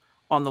out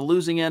on the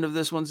losing end of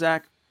this one,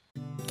 Zach,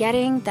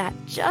 getting that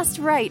just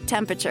right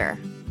temperature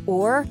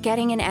or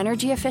getting an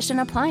energy-efficient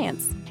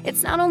appliance.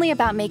 It's not only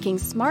about making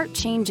smart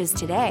changes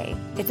today,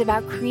 it's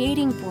about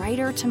creating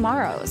brighter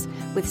tomorrows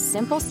with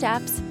simple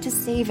steps to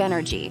save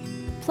energy.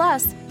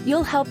 Plus,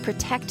 you'll help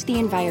protect the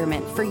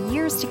environment for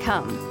years to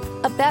come.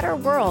 A better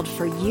world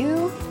for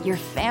you, your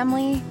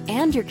family,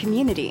 and your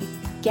community.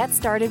 Get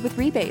started with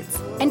rebates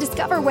and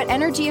discover what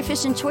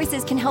energy-efficient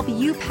choices can help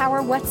you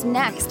power what's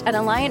next at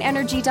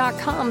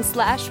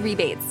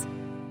AlliantEnergy.com/rebates.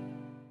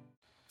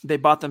 They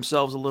bought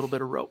themselves a little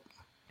bit of rope.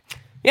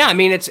 Yeah, I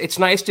mean, it's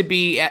nice to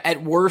be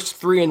at worst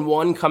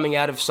 3-1 coming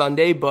out of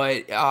Sunday,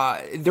 but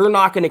they're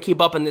not going to keep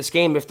up in this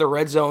game if the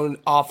red zone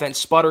offense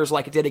sputters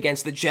like it did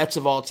against the Jets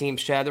of all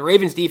teams, Chad. The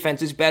Ravens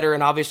defense is better,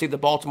 and obviously the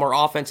Baltimore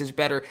offense is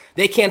better.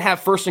 They can't have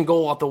first and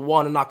goal at the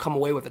 1 and not come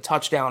away with a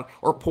touchdown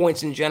or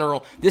points in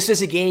general. This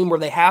is a game where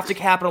they have to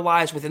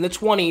capitalize within the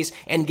 20s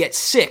and get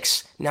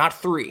 6, not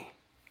 3.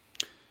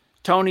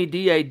 Tony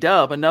D.A.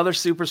 Dub, another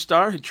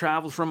superstar who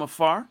traveled from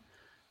afar.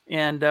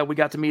 And we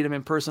got to meet him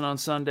in person on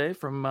Sunday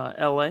from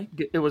L.A.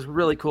 It was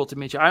really cool to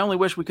meet you. I only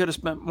wish we could have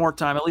spent more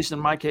time, at least in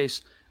my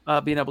case,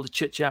 being able to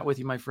chit-chat with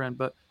you, my friend.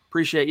 But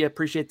appreciate you.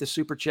 Appreciate the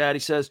super chat. He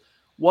says,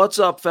 what's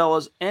up,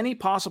 fellas? Any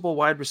possible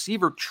wide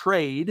receiver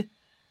trade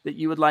that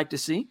you would like to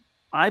see?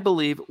 I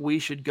believe we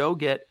should go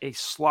get a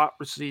slot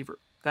receiver.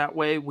 That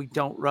way we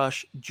don't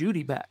rush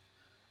Jeudy back.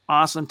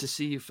 Awesome to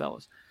see you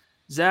fellas.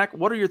 Zach,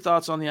 what are your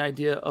thoughts on the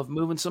idea of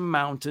moving some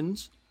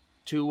mountains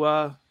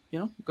to,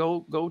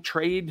 go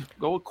trade,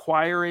 go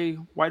acquire a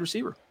wide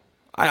receiver?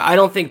 I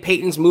don't think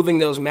Peyton's moving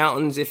those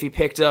mountains if he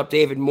picked up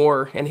David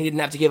Moore and he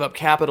didn't have to give up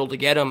capital to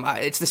get him.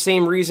 It's the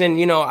same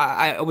reason,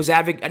 I was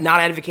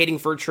not advocating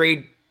for a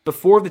trade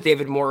before the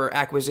David Moore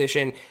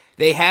acquisition.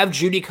 They have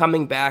Jeudy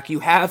coming back. You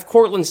have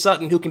Courtland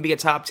Sutton, who can be a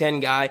top 10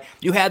 guy.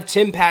 You have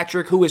Tim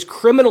Patrick, who is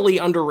criminally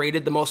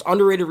underrated, the most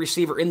underrated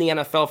receiver in the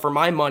NFL for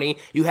my money.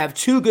 You have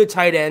 2 good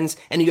tight ends,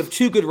 and you have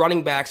 2 good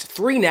running backs,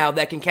 3 now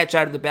that can catch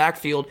out of the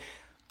backfield.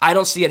 I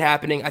don't see it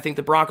happening. I think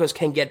the Broncos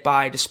can get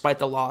by despite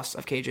the loss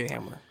of KJ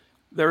Hamler.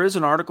 There is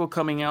an article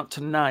coming out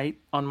tonight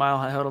on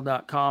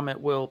milehighhuddle.com. It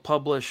will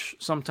publish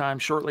sometime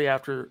shortly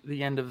after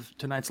the end of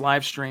tonight's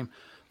live stream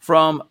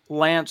from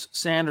Lance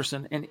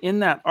Sanderson. And in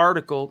that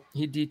article,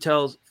 he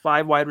details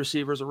 5 wide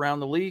receivers around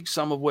the league,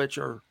 some of which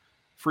are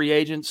free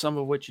agents, some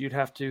of which you'd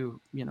have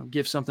to,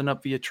 give something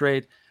up via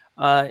trade.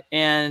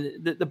 And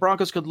the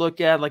Broncos could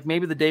look at, like,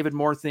 maybe the David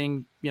Moore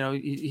thing,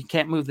 he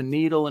can't move the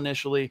needle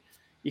initially.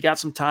 You got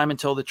some time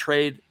until the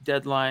trade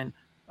deadline.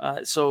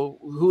 So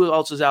who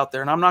else is out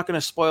there? And I'm not going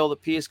to spoil the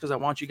piece because I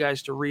want you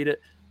guys to read it,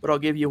 but I'll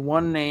give you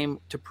one name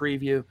to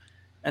preview,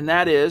 and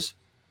that is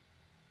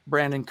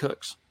Brandon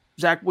Cooks.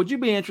 Zach, would you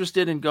be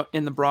interested in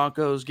the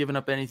Broncos giving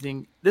up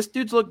anything? This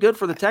dude's looked good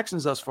for the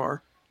Texans thus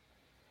far.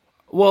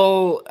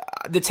 Well,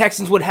 the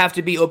Texans would have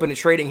to be open to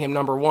trading him,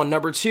 number one.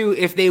 Number two,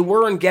 if they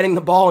weren't getting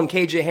the ball in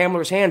KJ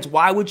Hamler's hands,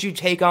 why would you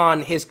take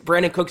on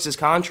Brandon Cooks'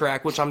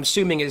 contract, which I'm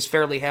assuming is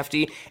fairly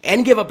hefty,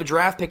 and give up a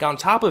draft pick on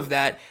top of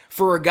that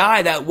for a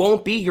guy that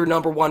won't be your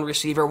number 1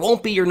 receiver,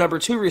 won't be your number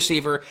 2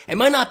 receiver, and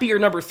might not be your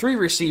number 3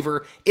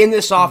 receiver in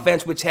this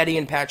offense with Teddy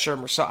and Pat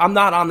Shurmur. So I'm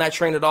not on that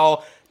train at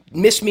all.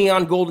 Miss me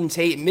on Golden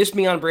Tate, miss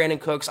me on Brandon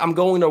Cooks. I'm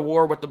going to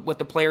war with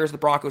the players the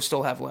Broncos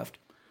still have left.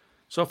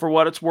 So for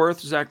what it's worth,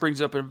 Zach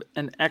brings up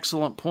an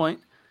excellent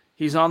point.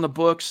 He's on the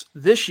books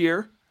this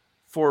year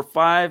for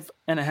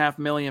 $5.5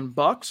 million.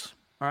 All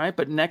right,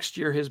 but next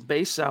year his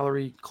base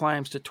salary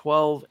climbs to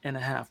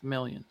 $12.5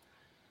 million.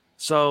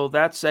 So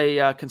that's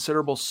a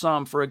considerable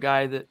sum for a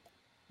guy that,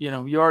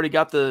 you already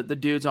got the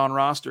dudes on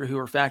roster who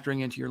are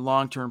factoring into your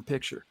long-term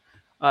picture.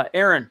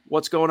 Aaron,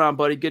 what's going on,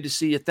 buddy? Good to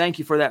see you. Thank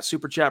you for that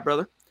super chat,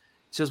 brother.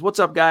 He says, "What's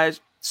up, guys?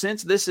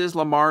 Since this is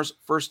Lamar's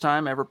first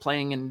time ever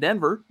playing in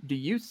Denver, do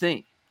you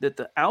think that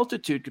the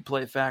altitude could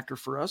play a factor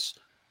for us,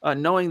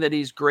 knowing that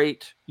he's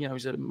great,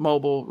 he's a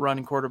mobile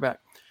running quarterback?"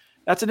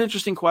 That's an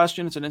interesting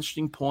question. It's an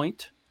interesting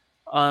point.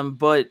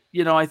 But,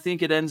 I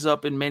think it ends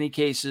up in many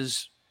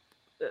cases,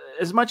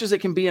 as much as it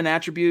can be an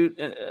attribute,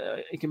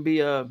 it can be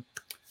a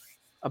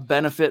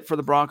benefit for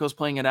the Broncos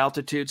playing at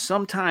altitude.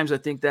 Sometimes I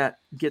think that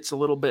gets a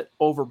little bit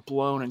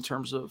overblown in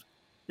terms of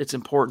its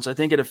importance. I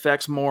think it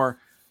affects more,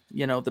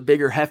 the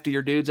bigger,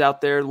 heftier dudes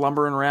out there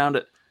lumbering around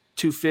at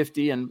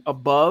 250 and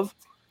above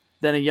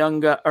than a young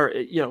guy or,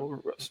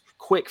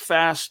 quick,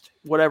 fast,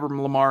 whatever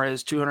Lamar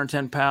is,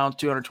 210 pounds,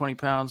 220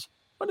 pounds.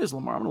 What is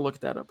Lamar? I'm going to look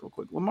that up real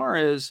quick. Lamar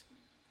is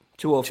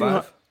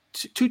 205.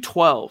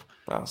 212.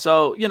 Wow.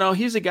 So,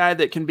 he's a guy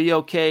that can be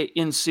okay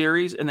in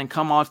series and then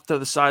come off to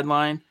the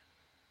sideline,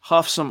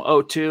 huff some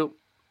O2,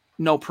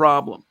 no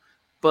problem.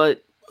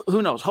 But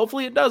who knows?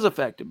 Hopefully it does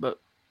affect him, but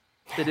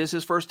it is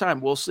his first time.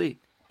 We'll see.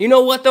 You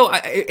know what, though?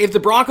 If the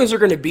Broncos are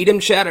going to beat him,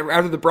 Chad, I'd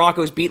rather the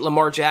Broncos beat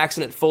Lamar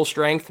Jackson at full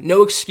strength.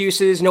 No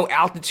excuses, no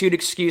altitude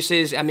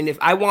excuses. I mean, if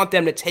I want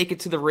them to take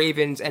it to the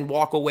Ravens and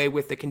walk away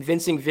with a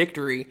convincing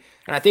victory,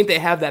 and I think they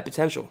have that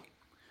potential.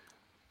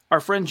 Our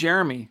friend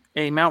Jeremy,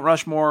 a Mount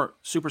Rushmore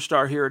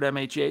superstar here at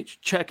MHH,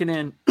 checking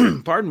in,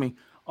 pardon me,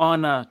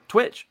 on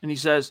Twitch, and he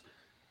says,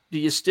 "Do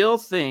you still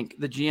think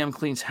the GM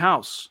cleans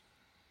house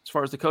as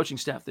far as the coaching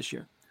staff this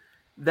year?"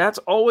 That's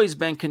always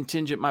been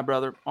contingent, my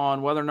brother,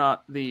 on whether or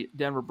not the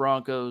Denver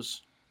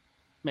Broncos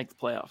make the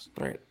playoffs.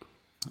 Right.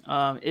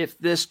 If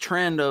this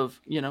trend of,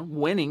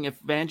 winning, if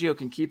Fangio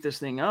can keep this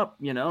thing up,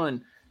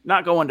 and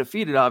not go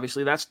undefeated,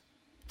 obviously,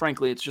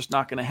 frankly, it's just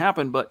not going to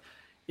happen. But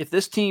if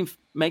this team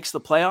makes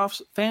the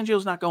playoffs,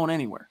 Fangio's not going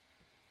anywhere.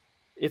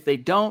 If they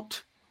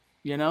don't,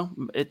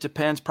 it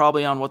depends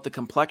probably on what the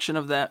complexion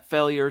of that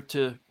failure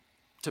to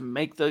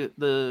make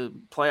the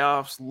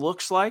playoffs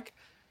looks like.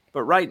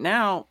 But right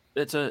now,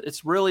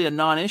 it's really a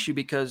non-issue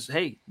because,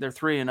 hey, they're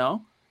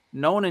 3-0.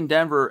 No one in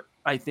Denver,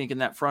 I think, in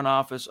that front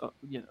office,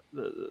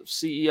 the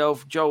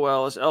CEO, Joe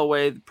Ellis,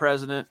 Elway, the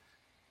president,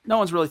 no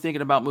one's really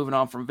thinking about moving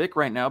on from Vic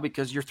right now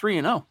because you're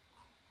 3-0.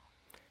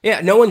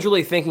 Yeah, no one's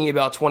really thinking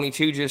about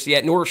 22 just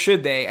yet, nor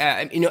should they.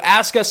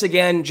 Ask us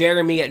again,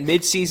 Jeremy, at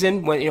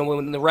midseason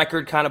when the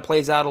record kind of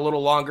plays out a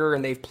little longer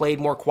and they've played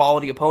more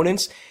quality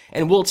opponents,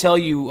 and we'll tell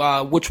you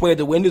which way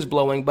the wind is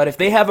blowing. But if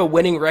they have a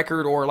winning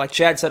record or, like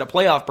Chad said, a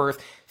playoff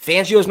berth,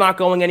 Fangio's not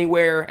going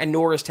anywhere, and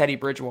nor is Teddy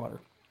Bridgewater.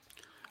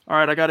 All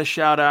right, I got to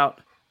shout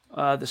out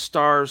the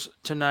stars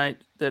tonight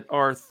that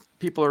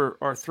people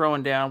are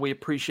throwing down. We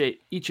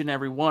appreciate each and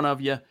every one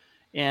of you.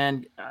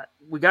 And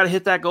we got to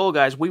hit that goal,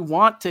 guys. We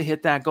want to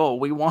hit that goal.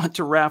 We want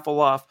to raffle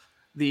off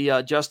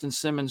the Justin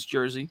Simmons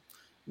jersey.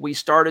 We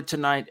started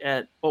tonight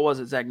at, what was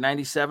it, Zach,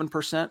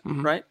 97%,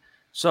 right?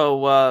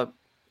 So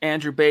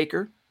Andrew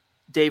Baker,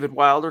 David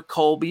Wilder,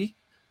 Colby,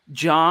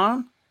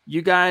 John,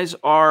 you guys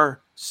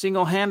are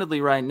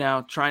single-handedly right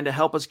now trying to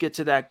help us get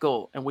to that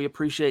goal, and we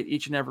appreciate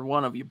each and every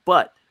one of you.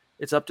 But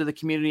it's up to the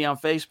community on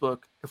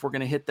Facebook if we're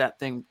going to hit that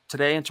thing.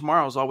 Today and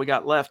tomorrow is all we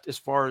got left as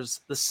far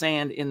as the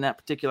sand in that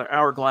particular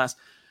hourglass.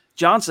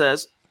 John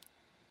says,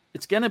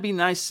 it's going to be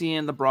nice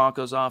seeing the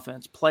Broncos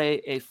offense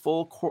play a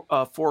full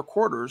 4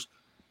 quarters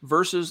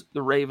versus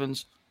the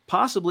Ravens,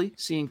 possibly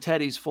seeing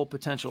Teddy's full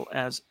potential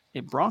as a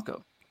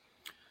Bronco.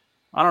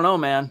 I don't know,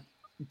 man.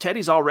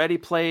 Teddy's already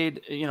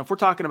played, if we're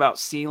talking about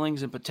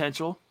ceilings and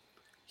potential,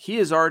 he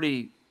is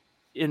already,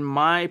 in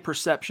my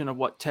perception of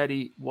what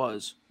Teddy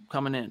was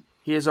coming in,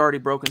 he has already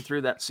broken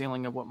through that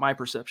ceiling of what my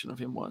perception of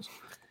him was.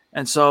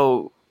 And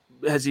so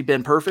has he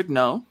been perfect?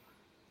 No.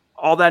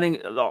 All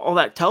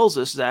that tells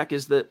us, Zach,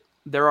 is that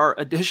there are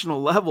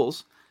additional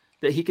levels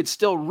that he could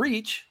still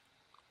reach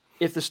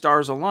if the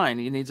stars align.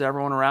 He needs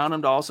everyone around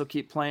him to also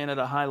keep playing at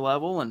a high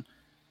level. And,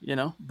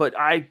 but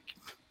I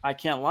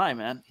can't lie,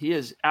 man. He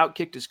has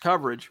outkicked his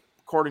coverage,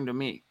 according to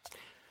me.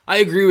 I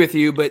agree with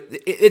you, but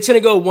it's going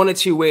to go one of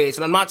two ways.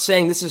 And I'm not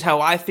saying this is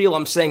how I feel.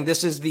 I'm saying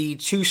this is the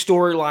two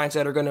storylines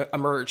that are going to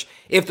emerge.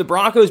 If the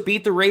Broncos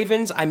beat the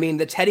Ravens, I mean,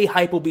 the Teddy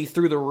hype will be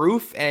through the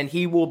roof, and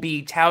he will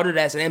be touted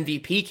as an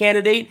MVP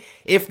candidate.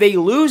 If they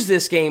lose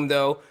this game,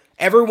 though,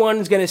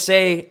 everyone's going to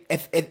say,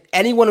 if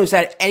anyone who's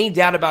had any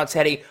doubt about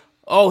Teddy,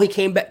 oh, he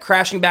came back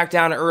crashing back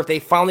down to earth. They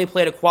finally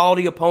played a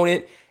quality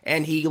opponent,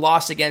 and he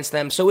lost against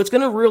them. So it's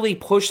going to really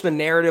push the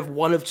narrative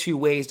one of two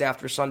ways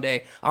after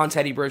Sunday on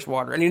Teddy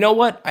Bridgewater. And you know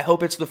what? I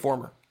hope it's the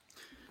former.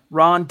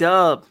 Ron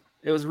Dub,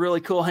 it was really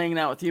cool hanging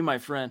out with you, my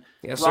friend.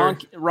 Yes, sir.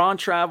 Ron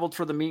traveled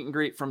for the meet and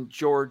greet from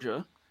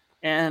Georgia,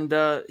 and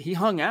he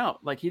hung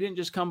out. Like, he didn't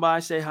just come by,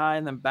 say hi,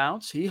 and then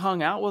bounce. He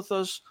hung out with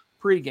us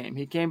pregame.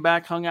 He came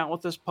back, hung out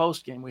with us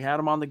postgame. We had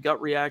him on the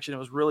gut reaction. It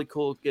was really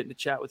cool getting to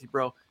chat with you,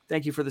 bro.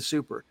 Thank you for the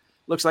super.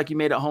 Looks like you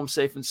made it home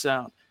safe and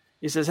sound.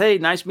 He says, hey,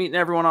 nice meeting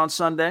everyone on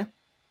Sunday.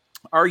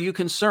 Are you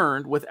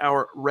concerned with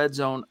our red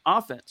zone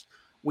offense?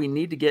 We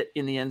need to get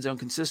in the end zone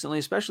consistently,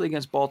 especially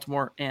against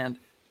Baltimore and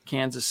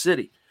Kansas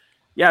City.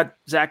 Yeah,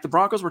 Zach, the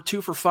Broncos were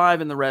 2 for 5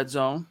 in the red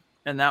zone,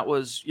 and that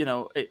was,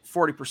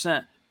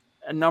 40%.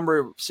 A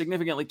number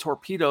significantly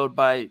torpedoed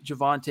by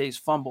Javante's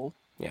fumble.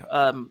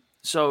 Yeah.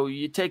 So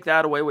you take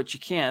that away, which you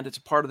can't. It's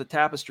a part of the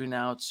tapestry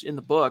now. It's in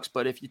the books.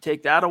 But if you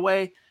take that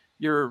away,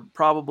 you're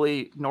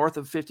probably north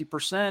of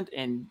 50%,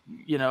 and,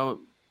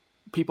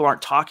 people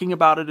aren't talking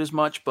about it as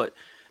much, but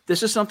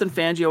this is something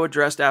Fangio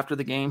addressed after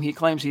the game. He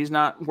claims he's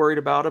not worried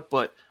about it,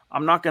 but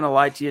I'm not going to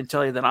lie to you and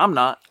tell you that I'm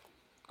not.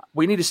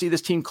 We need to see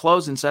this team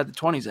close inside the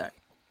 20s, Zach.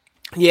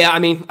 Yeah, I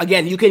mean,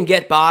 again, you can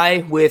get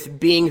by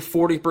with being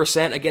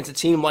 40% against a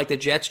team like the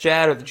Jets,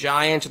 Chad, or the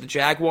Giants, or the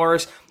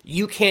Jaguars.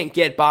 You can't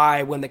get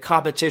by when the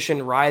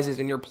competition rises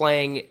and you're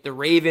playing the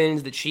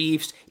Ravens, the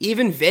Chiefs,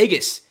 even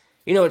Vegas.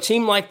 A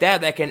team like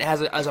that can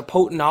has a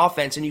potent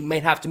offense, and you may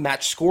have to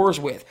match scores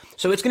with.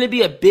 So it's going to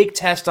be a big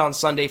test on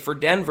Sunday for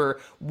Denver,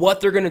 what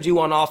they're going to do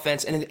on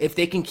offense, and if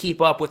they can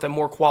keep up with a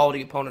more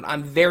quality opponent.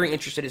 I'm very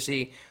interested to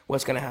see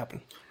what's going to happen.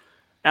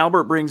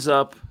 Albert brings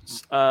up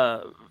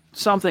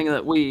something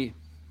that we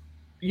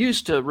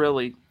used to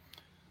really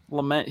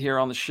lament here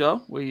on the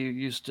show. We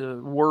used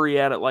to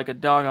worry at it like a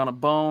dog on a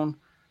bone,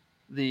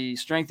 the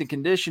strength and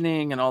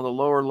conditioning and all the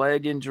lower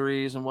leg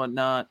injuries and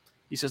whatnot.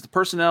 He says the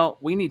personnel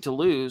we need to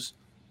lose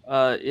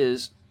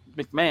is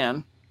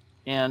McMahon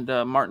and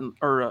Martin.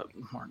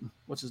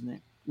 What's his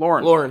name?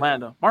 Lauren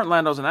Lando. Martin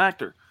Lando's an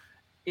actor.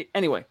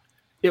 Anyway,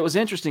 it was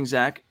interesting,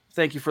 Zach.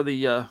 Thank you for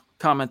the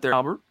comment there,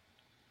 Albert.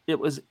 It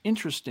was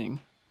interesting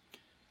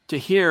to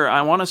hear.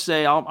 I want to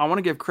say I want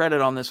to give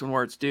credit on this one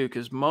where it's due,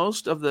 because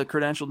most of the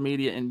credentialed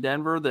media in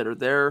Denver that are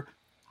there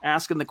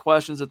asking the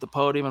questions at the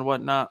podium and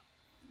whatnot,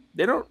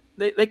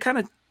 they kind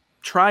of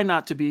try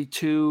not to be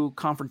too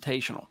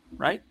confrontational,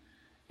 right?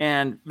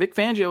 And Vic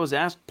Fangio was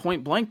asked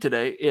point blank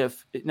today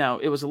now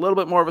it was a little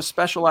bit more of a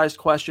specialized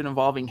question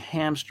involving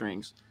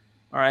hamstrings,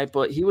 all right?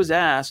 But he was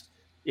asked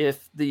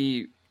if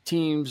the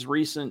team's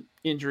recent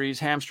injuries,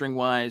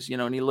 hamstring-wise,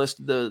 and he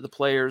listed the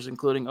players,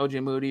 including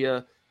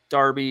Ojemudia,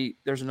 Darby.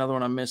 There's another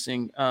one I'm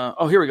missing.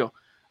 Here we go.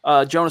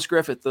 Jonas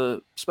Griffith,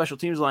 the special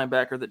teams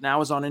linebacker that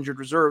now is on injured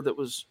reserve that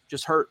was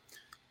just hurt.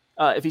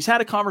 If he's had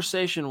a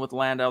conversation with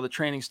Landau, the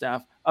training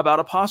staff, about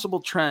a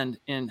possible trend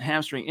in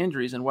hamstring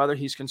injuries and whether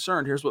he's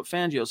concerned, here's what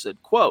Fangio said,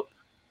 quote,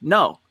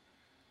 no,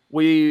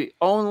 you've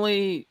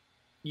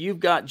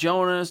got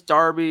Jonas,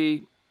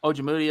 Darby,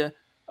 Ojemudia.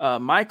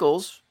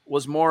 Michaels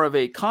was more of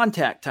a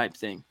contact type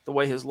thing, the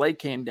way his leg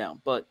came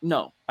down. But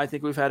no, I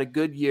think we've had a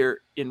good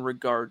year in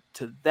regard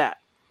to that.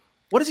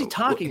 What is he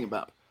talking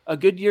about? A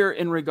good year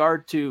in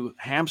regard to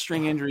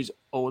hamstring injuries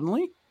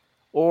only?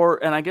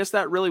 And I guess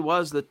that really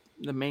was the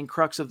main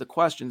crux of the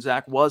question,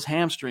 Zach, was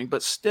hamstring.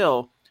 But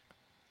still,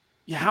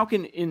 how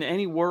can in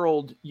any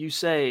world you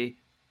say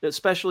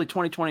especially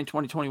 2020,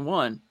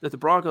 2021, that the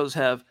Broncos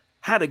have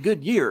had a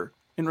good year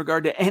in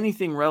regard to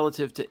anything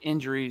relative to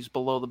injuries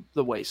below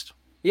the waist.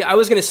 Yeah, I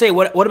was going to say,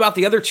 what about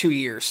the other 2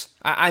 years?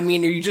 I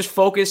mean, are you just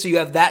focused? So you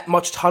have that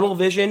much tunnel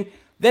vision?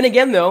 Then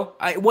again, though,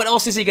 what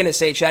else is he going to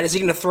say, Chad? Is he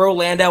going to throw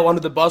Landau under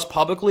the bus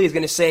publicly? He's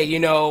going to say,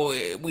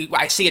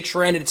 I see a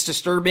trend and it's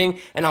disturbing,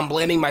 and I'm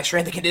blaming my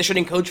strength and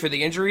conditioning coach for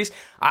the injuries.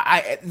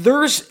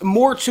 There's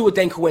more to it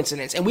than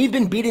coincidence, and we've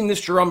been beating this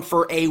drum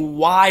for a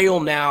while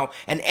now,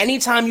 and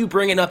anytime you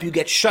bring it up, you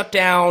get shut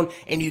down,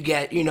 and you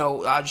get,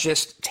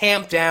 just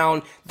tamped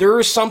down. There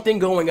is something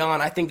going on.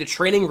 I think the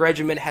training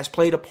regimen has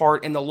played a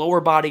part in the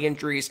lower body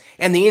injuries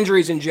and the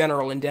injuries in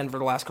general in Denver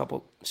the last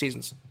couple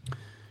seasons.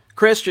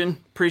 Christian,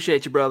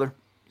 appreciate you, brother.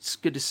 It's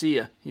good to see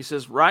you. He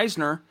says,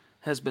 Reisner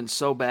has been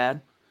so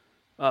bad.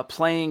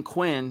 Playing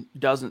Quinn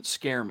doesn't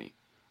scare me.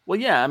 Well,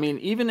 yeah, I mean,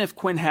 even if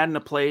Quinn hadn't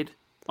have played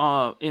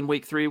in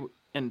week 3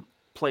 and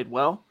played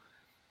well,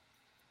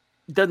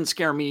 it doesn't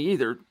scare me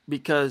either,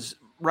 because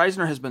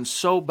Reisner has been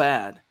so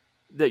bad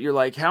that you're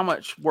like, how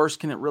much worse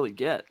can it really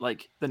get?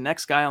 Like, the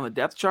next guy on the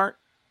depth chart,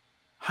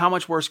 how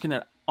much worse can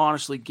it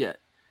honestly get?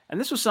 And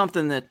this was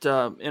something that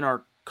in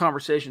our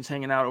conversations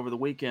hanging out over the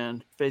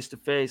weekend face to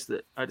face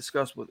that I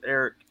discussed with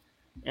Eric,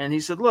 and he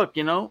said, look,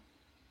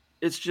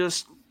 it's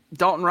just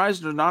Dalton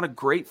Reisner not a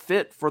great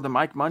fit for the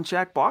Mike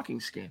Munchak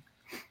blocking scheme.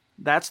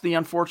 That's the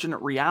unfortunate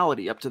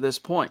reality up to this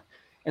point.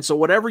 And so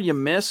whatever you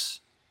miss,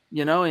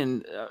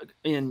 in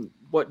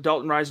what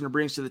Dalton Reisner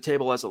brings to the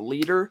table as a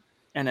leader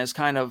and as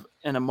kind of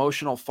an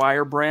emotional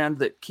firebrand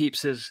that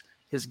keeps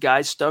his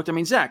guys stoked. I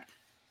mean, Zach,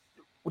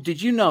 did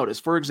you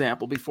notice, for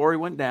example, before he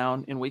went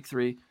down in week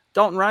 3,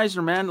 Dalton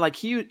Reisner, man, like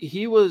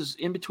he was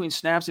in between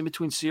snaps, in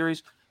between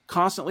series,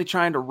 constantly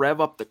trying to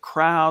rev up the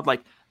crowd.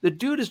 Like, the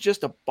dude is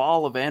just a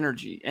ball of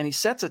energy, and he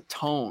sets a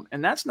tone.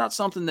 And that's not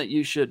something that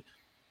you should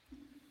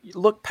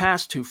look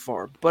past too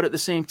far. But at the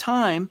same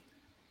time,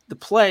 the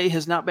play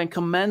has not been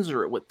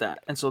commensurate with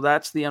that. And so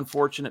that's the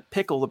unfortunate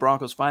pickle the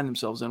Broncos find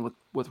themselves in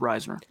with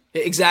Reisner.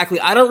 Exactly.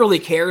 I don't really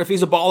care if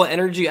he's a ball of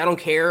energy. I don't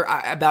care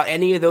about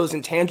any of those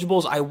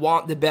intangibles. I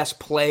want the best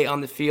play on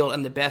the field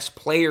and the best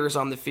players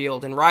on the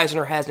field. And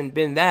Reisner hasn't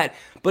been that.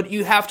 But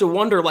you have to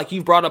wonder, like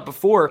you've brought up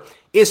before,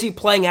 is he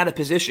playing out of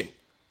position?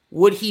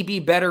 Would he be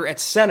better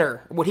at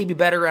center? Would he be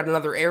better at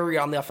another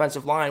area on the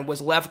offensive line? Was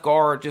left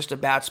guard just a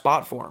bad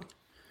spot for him?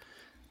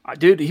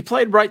 Dude, he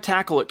played right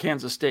tackle at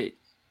Kansas State.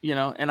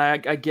 And I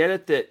get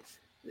it that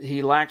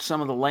he lacked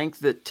some of the length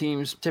that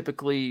teams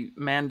typically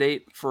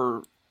mandate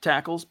for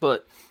tackles,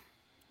 but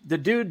the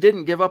dude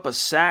didn't give up a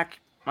sack.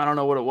 I don't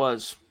know what it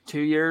was,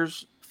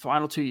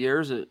 final 2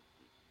 years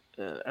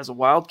as a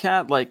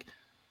Wildcat. Like,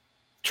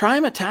 try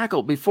him a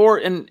tackle before.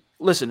 And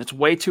listen, it's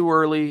way too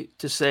early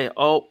to say,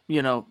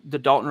 the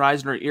Dalton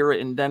Reisner era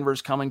in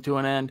Denver's coming to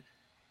an end.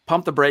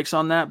 Pump the brakes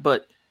on that.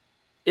 But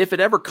if it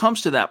ever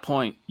comes to that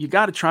point, you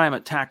got to try him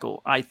at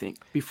tackle, I think,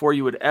 before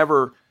you would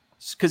ever.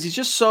 Because he's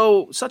just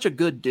such a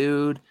good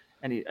dude,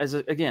 and he,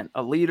 again,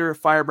 a leader,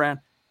 firebrand.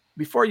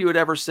 Before you would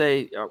ever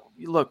say,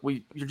 look,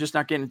 you're just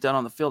not getting it done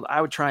on the field, I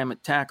would try him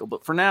at tackle.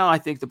 But for now, I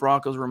think the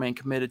Broncos remain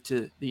committed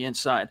to the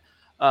inside.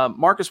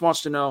 Marcus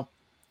wants to know,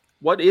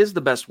 what is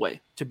the best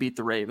way to beat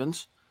the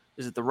Ravens?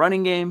 Is it the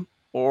running game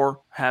or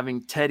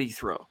having Teddy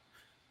throw?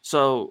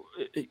 So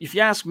if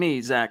you ask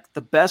me, Zach, the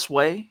best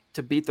way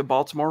to beat the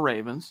Baltimore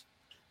Ravens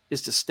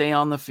is to stay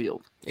on the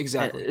field.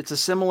 Exactly. It's a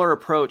similar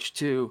approach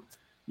to,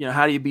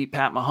 how do you beat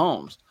Pat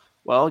Mahomes?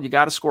 Well, you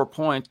got to score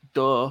points,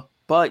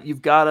 but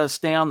you've got to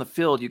stay on the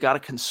field. You got to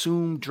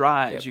consume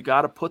drives. Yep. You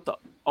got to put the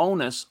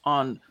onus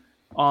on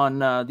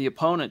the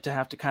opponent to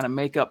have to kind of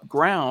make up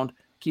ground,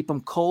 keep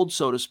them cold,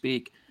 so to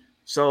speak.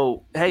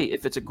 So, hey,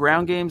 if it's a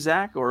ground game,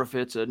 Zach, or if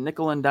it's a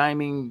nickel and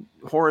diming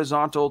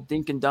horizontal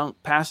dink and dunk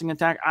passing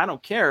attack, I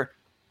don't care.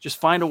 Just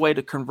find a way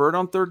to convert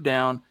on third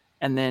down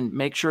and then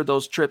make sure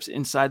those trips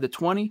inside the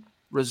 20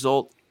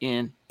 result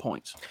in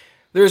points.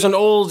 There's an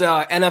old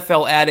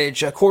NFL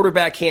adage, a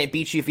quarterback can't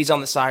beat you if he's on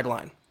the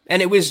sideline.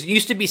 And it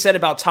used to be said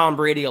about Tom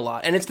Brady a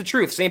lot. And it's the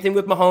truth. Same thing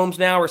with Mahomes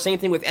now, or same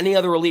thing with any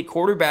other elite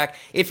quarterback.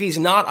 If he's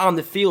not on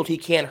the field, he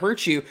can't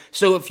hurt you.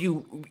 So if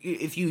you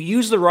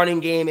use the running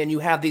game and you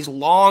have these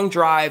long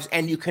drives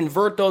and you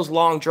convert those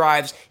long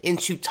drives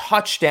into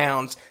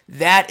touchdowns,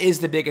 that is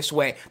the biggest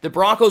way. The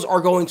Broncos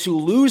are going to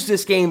lose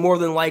this game more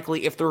than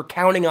likely if they're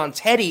counting on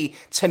Teddy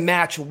to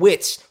match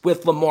wits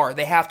with Lamar.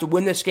 They have to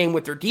win this game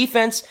with their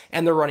defense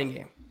and their running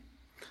game.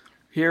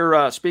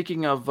 Here,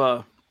 speaking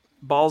of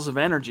balls of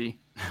energy,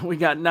 we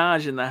got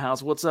Naj in the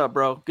house. What's up,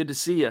 bro? Good to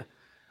see you.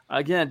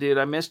 Again, dude,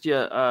 I missed you.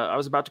 I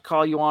was about to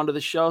call you onto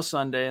the show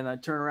Sunday, and I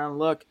turn around and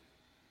look.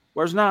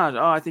 Where's Naj?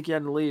 Oh, I think he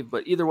had to leave.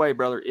 But either way,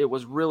 brother, it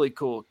was really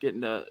cool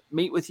getting to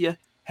meet with you,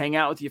 hang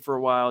out with you for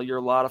a while. You're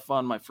a lot of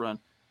fun, my friend.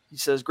 He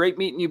says, great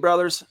meeting you,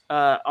 brothers,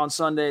 on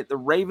Sunday. The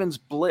Ravens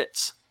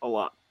blitz a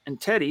lot,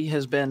 and Teddy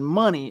has been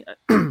money,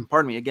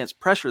 against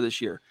pressure this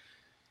year.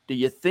 Do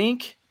you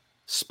think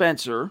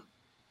Spencer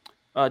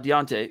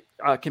Deontay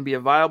can be a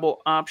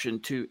viable option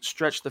to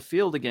stretch the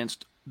field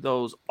against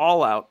those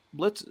all-out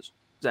blitzes?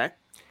 Zach?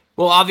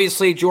 Well,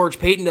 obviously, George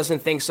Payton doesn't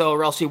think so,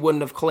 or else he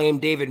wouldn't have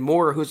claimed David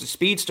Moore, who's a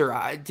speedster.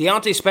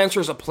 Deontay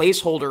Spencer's a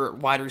placeholder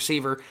wide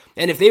receiver,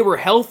 and if they were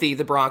healthy,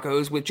 the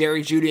Broncos, with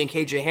Jerry Jeudy and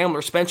KJ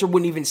Hamler, Spencer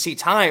wouldn't even see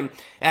time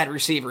at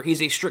receiver. He's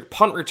a strict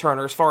punt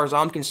returner as far as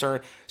I'm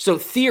concerned. So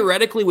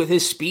theoretically, with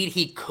his speed,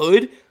 he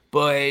could,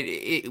 but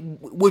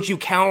would you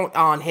count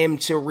on him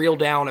to reel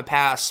down a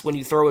pass when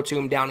you throw it to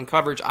him down in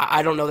coverage?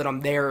 I don't know that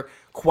I'm there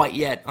quite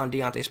yet on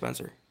Deontay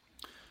Spencer.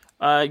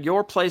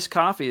 Your Place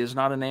Coffee is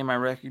not a name I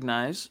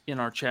recognize in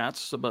our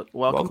chats, but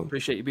welcome.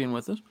 Appreciate you being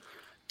with us.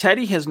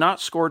 Teddy has not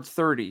scored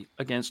 30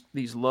 against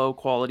these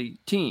low-quality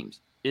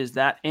teams. Is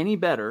that any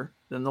better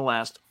than the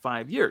last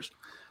 5 years?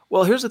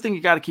 Well, here's the thing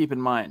you got to keep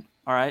in mind,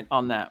 all right,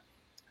 on that.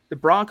 The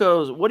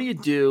Broncos, what do you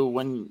do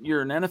when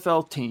you're an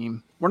NFL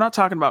team? We're not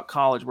talking about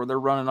college where they're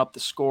running up the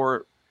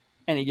score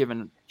any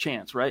given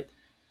chance, right?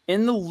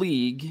 In the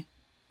league,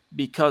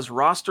 because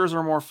rosters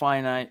are more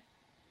finite,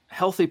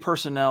 healthy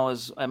personnel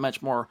is a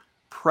much more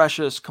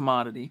precious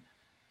commodity.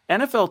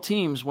 NFL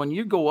teams, when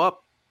you go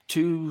up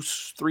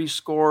 2-3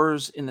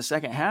 scores in the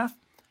second half,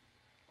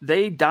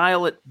 they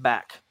dial it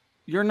back.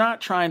 You're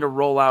not trying to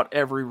roll out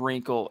every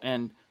wrinkle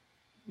and,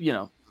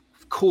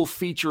 cool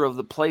feature of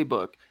the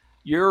playbook.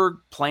 You're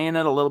playing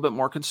it a little bit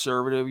more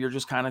conservative. You're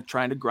just kind of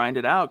trying to grind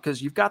it out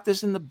because you've got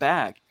this in the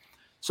bag.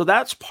 So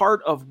that's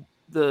part of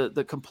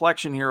the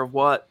complexion here of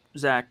what,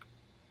 Zach,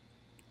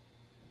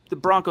 the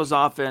Broncos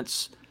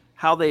offense,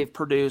 how they've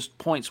produced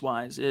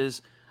points-wise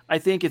is, I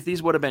think if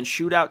these would have been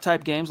shootout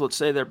type games, let's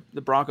say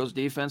the Broncos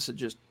defense had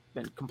just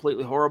been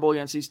completely horrible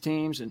against these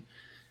teams and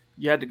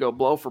you had to go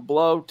blow for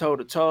blow, toe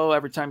to toe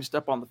every time you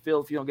step on the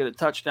field. If you don't get a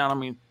touchdown, I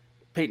mean,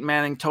 Peyton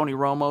Manning, Tony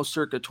Romo,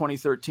 circa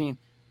 2013,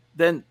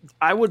 then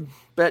I would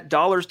bet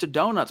dollars to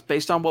donuts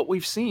based on what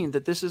we've seen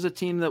that this is a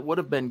team that would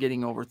have been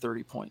getting over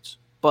 30 points.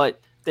 But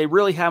they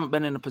really haven't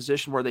been in a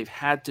position where they've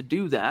had to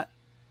do that.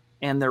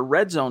 And their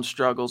red zone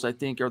struggles, I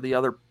think, are the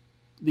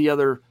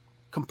other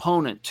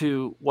component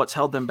to what's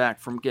held them back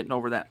from getting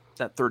over that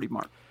 30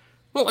 mark.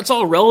 Well, it's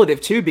all relative,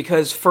 too,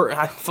 because for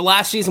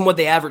last season,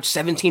 they averaged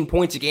 17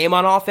 points a game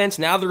on offense.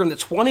 Now they're in the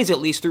 20s at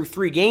least through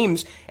 3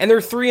 games, and they're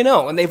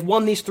 3-0, and they've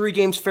won these 3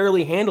 games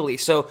fairly handily.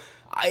 So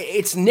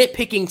it's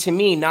nitpicking to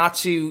me not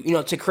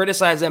to, to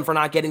criticize them for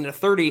not getting to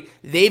 30.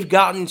 They've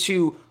gotten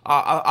to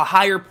a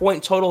higher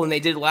point total than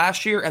they did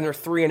last year, and they're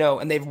 3-0,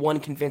 and they've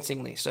won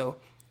convincingly. So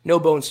no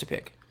bones to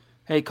pick.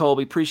 Hey,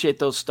 Colby, appreciate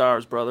those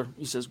stars, brother.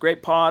 He says,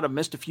 great pod. I've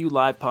missed a few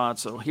live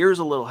pods, so here's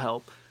a little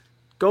help.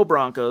 Go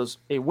Broncos.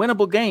 A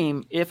winnable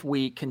game if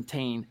we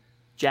contain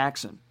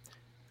Jackson.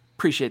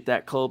 Appreciate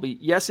that, Colby.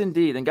 Yes,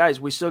 indeed. And, guys,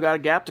 we still got a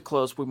gap to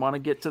close. We want to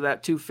get to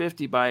that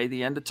 250 by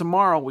the end of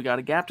tomorrow. We got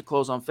a gap to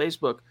close on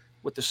Facebook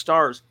with the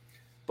stars.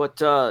 But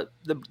the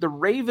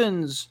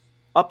Ravens,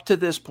 up to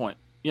this point,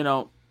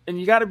 and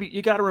you got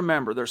to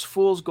remember, there's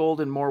fool's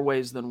gold in more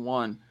ways than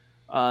one.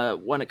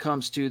 When it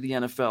comes to the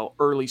NFL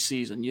early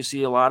season, you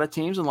see a lot of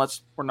teams, and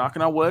we're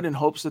knocking on wood in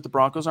hopes that the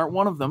Broncos aren't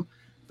one of them,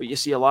 but you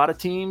see a lot of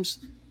teams,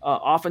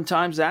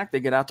 oftentimes, Zach, they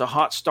get out to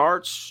hot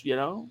starts,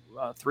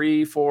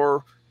 3,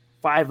 4,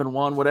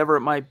 5-1, whatever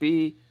it might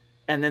be,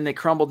 and then they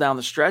crumble down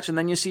the stretch. And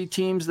then you see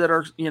teams that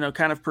are,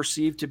 kind of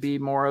perceived to be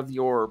more of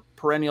your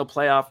perennial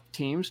playoff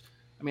teams.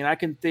 I mean, I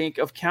can think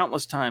of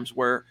countless times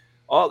where,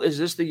 is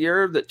this the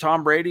year that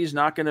Tom Brady's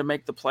not going to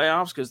make the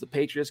playoffs because the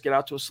Patriots get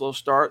out to a slow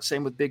start?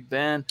 Same with Big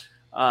Ben.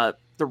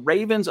 The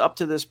Ravens up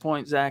to this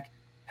point, Zach,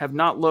 have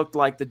not looked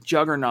like the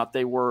juggernaut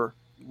they were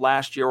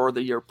last year or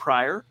the year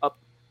prior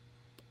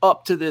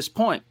up to this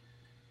point.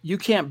 You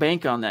can't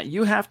bank on that.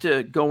 You have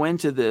to go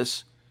into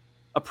this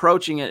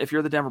approaching it, if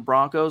you're the Denver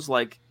Broncos,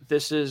 like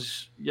this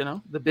is,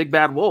 the big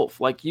bad wolf.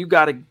 Like you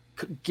got to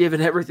give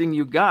it everything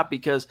you got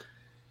because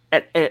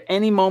at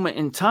any moment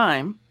in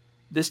time,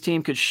 this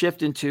team could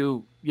shift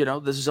into,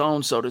 the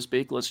zone, so to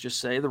speak, let's just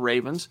say the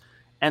Ravens,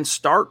 and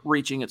start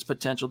reaching its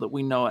potential that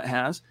we know it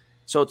has.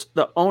 So it's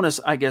the onus,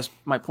 I guess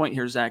my point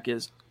here, Zach,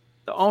 is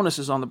the onus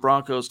is on the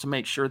Broncos to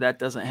make sure that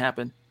doesn't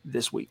happen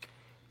this week.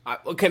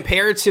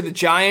 Compared to the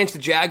Giants, the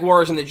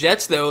Jaguars, and the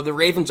Jets, though, the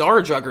Ravens are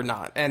a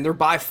juggernaut, and they're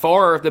by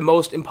far the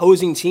most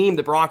imposing team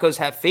the Broncos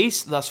have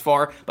faced thus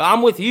far. But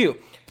I'm with you.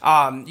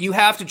 You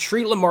have to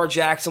treat Lamar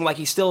Jackson like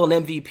he's still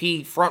an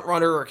MVP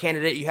frontrunner or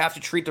candidate. You have to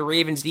treat the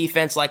Ravens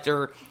defense like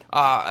they're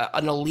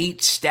an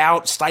elite,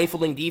 stout,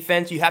 stifling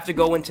defense. You have to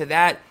go into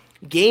that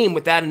game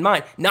with that in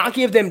mind. Not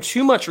give them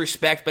too much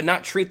respect, but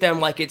not treat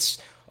them like it's,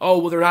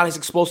 they're not as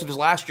explosive as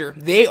last year.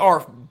 They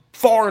are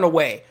far and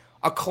away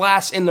a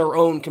class in their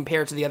own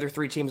compared to the other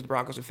 3 teams the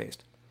Broncos have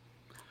faced.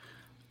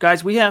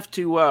 Guys, we have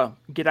to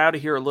get out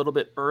of here a little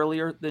bit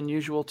earlier than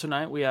usual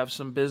tonight. We have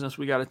some business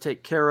we got to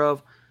take care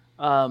of.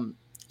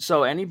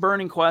 So any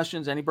burning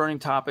questions, any burning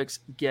topics,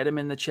 get them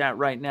in the chat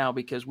right now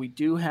because we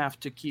do have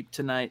to keep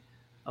tonight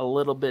a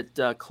little bit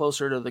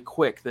closer to the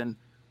quick than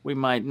we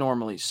might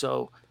normally.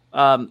 So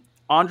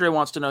Andre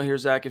wants to know here,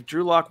 Zach, if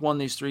Drew Lock won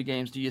these 3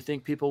 games, do you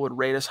think people would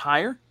rate us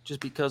higher just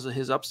because of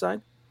his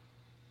upside?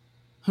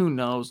 Who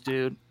knows,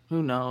 dude?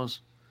 Who knows?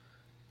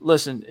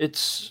 Listen,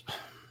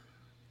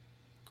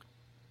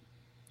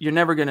 you're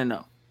never going to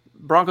know.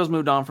 Broncos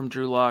moved on from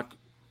Drew Lock,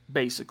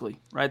 basically,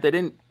 right? They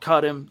didn't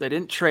cut him. They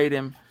didn't trade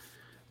him.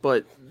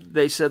 But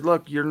they said,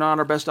 look, you're not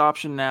our best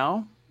option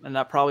now, and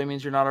that probably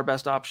means you're not our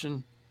best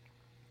option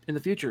in the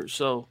future.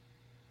 So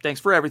thanks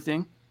for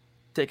everything.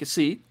 Take a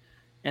seat.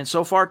 And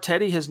so far,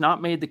 Teddy has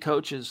not made the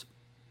coaches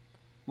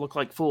look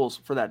like fools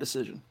for that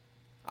decision.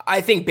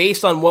 I think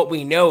based on what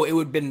we know, it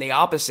would have been the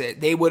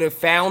opposite. They would have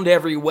found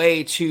every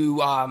way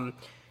to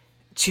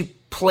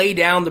play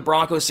down the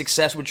Broncos'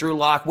 success with Drew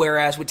Lock,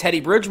 whereas with Teddy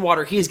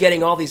Bridgewater, he's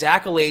getting all these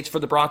accolades for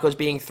the Broncos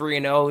being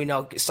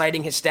 3-0,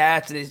 citing his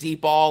stats and his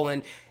deep ball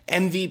and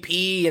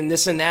MVP and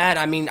this and that.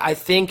 I mean, I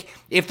think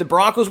if the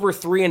Broncos were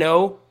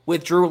 3-0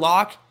 with Drew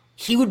Lock,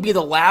 he would be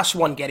the last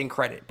one getting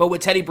credit. But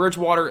with Teddy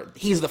Bridgewater,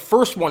 he's the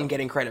first one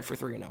getting credit for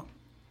 3-0.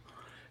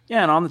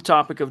 Yeah, and on the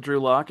topic of Drew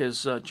Lock,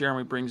 as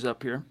Jeremy brings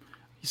up here,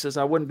 he says,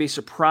 I wouldn't be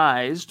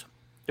surprised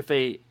if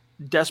a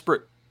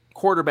desperate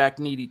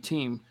quarterback-needy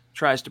team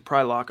tries to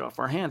pry Lock off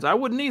our hands. I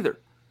wouldn't either,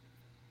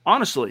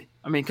 honestly.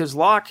 I mean, because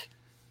Lock,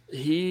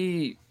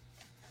 if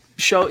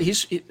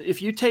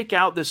you take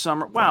out this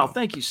summer, wow,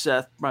 thank you,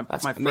 Seth, my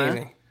friend.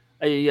 Amazing.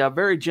 A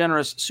very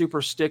generous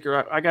super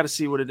sticker. I got to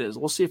see what it is.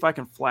 We'll see if I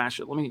can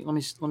flash it. Let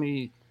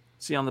me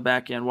see on the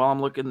back end while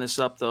I'm looking this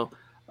up though.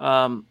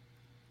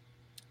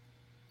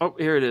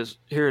 Here it is.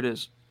 Here it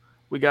is.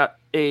 We got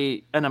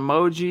an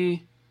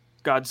emoji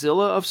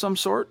Godzilla of some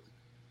sort.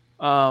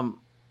 Hold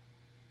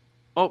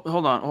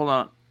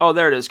on. Oh,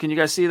 there it is. Can you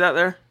guys see that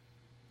there?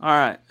 All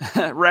right.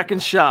 Wreck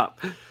and shop.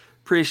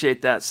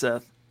 Appreciate that,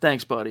 Seth.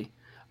 Thanks, buddy.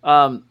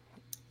 But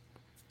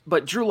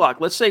Drew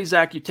Lock, let's say,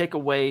 Zach, you take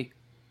away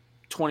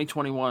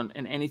 2021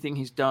 and anything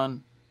he's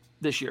done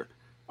this year.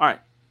 All right.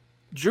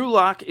 Drew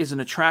Lock is an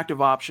attractive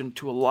option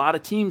to a lot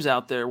of teams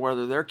out there,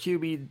 whether they're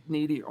QB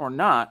needy or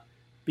not,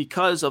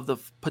 because of the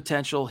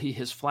potential he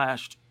has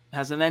flashed.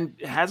 Hasn't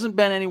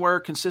been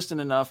anywhere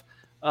consistent enough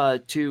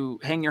to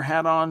hang your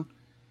hat on.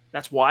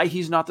 That's why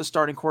he's not the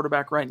starting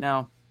quarterback right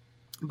now.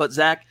 But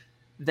Zach,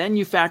 then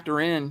you factor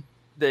in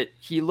that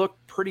he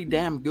looked pretty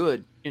damn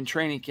good in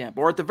training camp,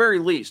 or at the very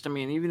least, I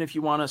mean, even if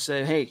you want to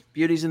say, hey,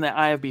 beauty's in the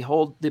eye of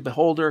the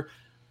beholder,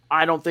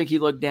 I don't think he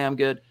looked damn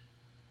good.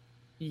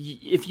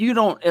 If you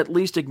don't at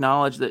least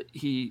acknowledge that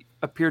he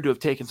appeared to have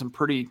taken some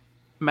pretty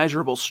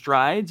measurable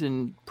strides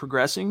in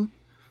progressing,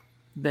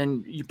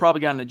 then you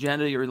probably got an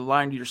agenda. You're either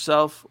lying to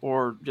yourself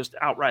or just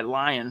outright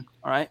lying.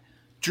 All right.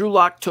 Drew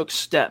Lock took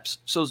steps.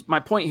 So my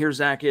point here,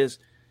 Zach, is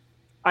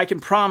I can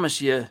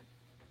promise you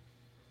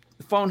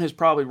the phone has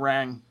probably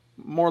rang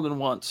more than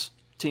once.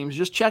 Teams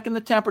just checking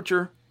the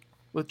temperature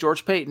with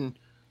George Paton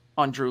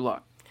on Drew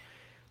Lock.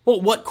 Well,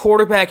 what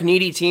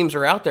quarterback-needy teams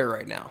are out there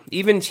right now?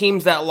 Even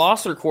teams that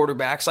lost their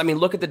quarterbacks. I mean,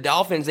 look at the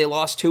Dolphins. They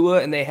lost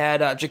Tua, and they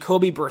had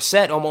Jacoby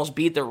Brissett almost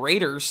beat the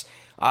Raiders.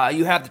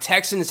 You have the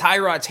Texans.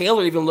 Tyrod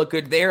Taylor even look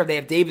good there. They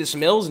have Davis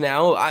Mills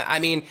now. I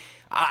mean,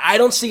 I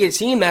don't see a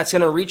team that's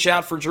going to reach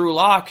out for Drew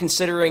Lock,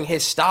 considering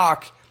his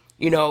stock,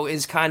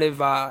 is kind of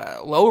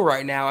low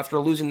right now after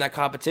losing that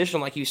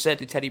competition, like you said,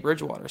 to Teddy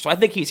Bridgewater. So I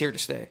think he's here to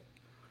stay.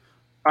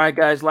 All right,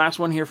 guys, last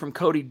one here from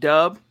Cody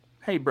Dubb.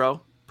 Hey,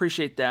 bro,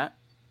 appreciate that.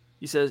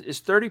 He says, is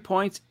 30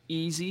 points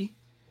easy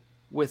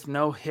with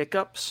no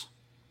hiccups?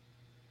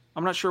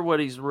 I'm not sure what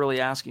he's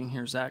really asking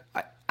here, Zach.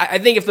 I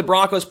think if the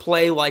Broncos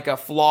play like a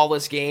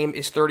flawless game,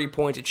 is 30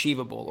 points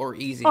achievable or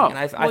easy? And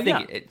I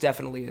think it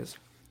definitely is.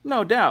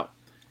 No doubt.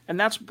 And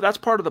that's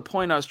part of the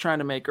point I was trying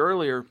to make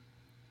earlier,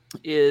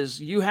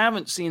 is you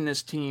haven't seen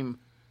this team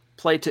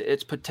play to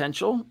its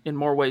potential in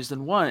more ways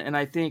than one. And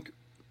I think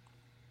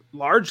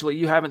largely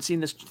you haven't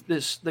seen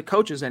the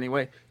coaches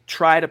anyway,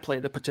 try to play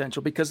the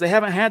potential because they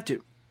haven't had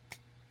to.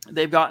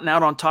 They've gotten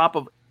out on top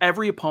of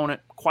every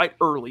opponent quite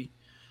early.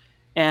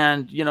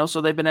 And,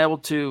 so they've been able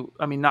to,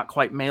 not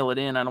quite mail it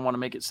in. I don't want to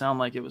make it sound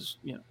like it was,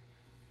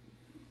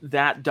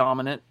 that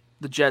dominant.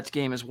 The Jets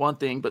game is one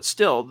thing, but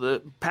still,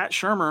 the Pat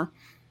Shurmur,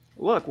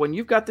 look, when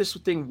you've got this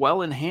thing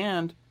well in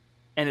hand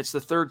and it's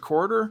the third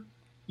quarter,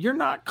 you're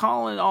not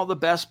calling all the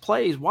best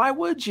plays. Why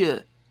would you?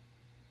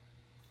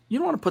 You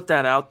don't want to put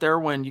that out there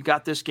when you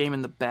got this game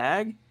in the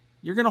bag.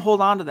 You're going to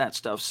hold on to that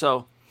stuff.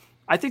 So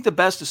I think the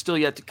best is still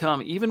yet to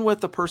come, even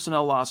with the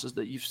personnel losses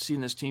that you've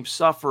seen this team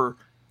suffer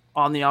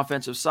on the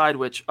offensive side,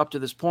 which up to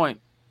this point,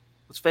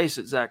 let's face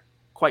it, Zach,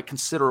 quite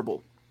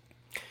considerable.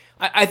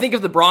 I think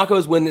if the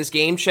Broncos win this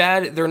game,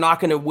 Chad, they're not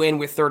going to win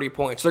with 30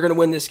 points. They're going to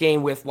win this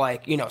game with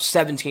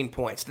 17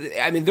 points.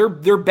 I mean,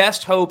 their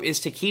best hope is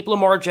to keep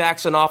Lamar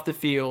Jackson off the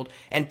field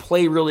and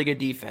play really good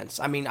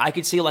defense. I mean, I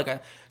could see like a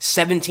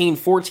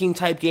 17-14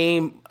 type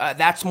game.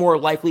 That's more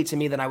likely to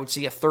me than I would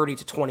see a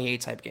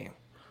 30-28 type game.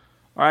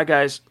 All right,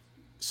 guys.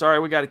 Sorry,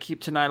 we got to keep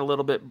tonight a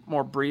little bit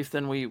more brief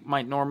than we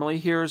might normally.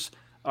 Here's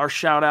our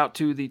shout out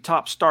to the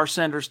top star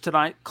senders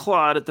tonight.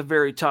 Claude at the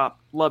very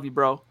top. Love you,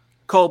 bro.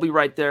 Colby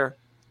right there.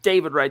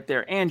 David right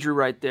there. Andrew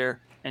right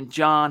there. And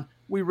John,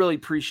 we really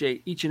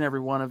appreciate each and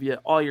every one of you,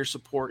 all your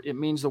support. It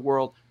means the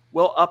world.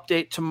 We'll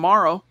update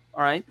tomorrow,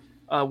 all right,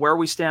 where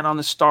we stand on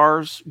the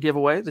Stars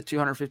giveaway, the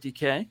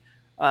 $250K.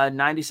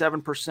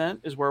 97%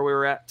 is where we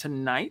were at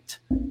tonight.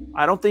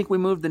 I don't think we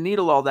moved the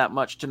needle all that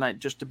much tonight,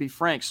 just to be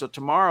frank. So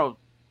tomorrow's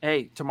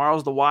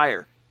the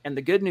wire. And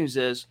the good news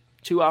is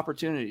 2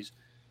 opportunities.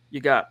 You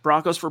got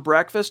Broncos for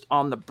Breakfast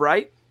on the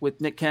Bright with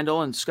Nick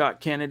Kendall and Scott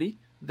Kennedy.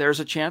 There's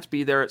a chance.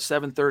 Be there at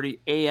 7:30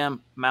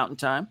 a.m. Mountain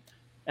Time.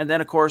 And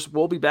then, of course,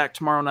 we'll be back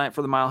tomorrow night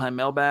for the Mile High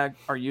Mailbag,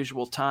 our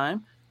usual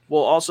time.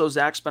 We'll also,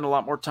 Zach, spend a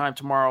lot more time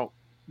tomorrow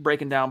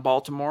breaking down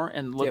Baltimore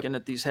and looking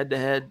at these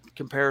head-to-head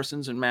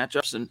comparisons and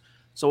matchups. And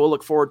so we'll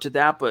look forward to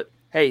that. But,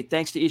 hey,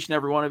 thanks to each and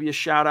every one of you.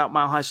 Shout out,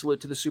 Mile High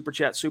salute to the Super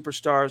Chat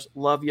superstars.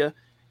 Love you.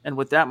 And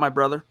with that, my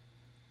brother,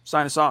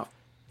 sign us off.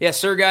 Yes,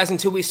 sir, guys.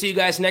 Until we see you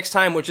guys next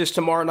time, which is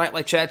tomorrow night,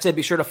 like Chad said,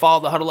 be sure to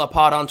follow the Huddle Up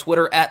Pod on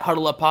Twitter at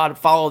Huddle Up Pod.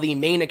 Follow the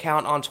main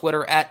account on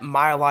Twitter at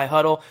Mile High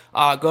Huddle.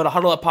 Go to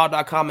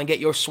huddleuppod.com and get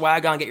your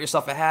swag on. Get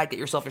yourself a hat. Get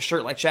yourself a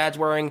shirt like Chad's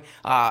wearing.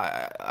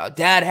 A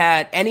dad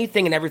hat.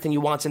 Anything and everything you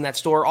want's in that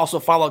store.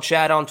 Also follow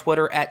Chad on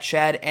Twitter at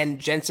Chad and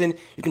Jensen.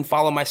 You can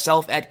follow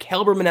myself at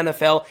Kelberman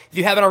NFL. If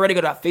you haven't already,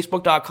 go to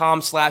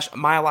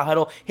facebook.com/Mile High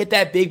Huddle. Hit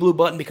that big blue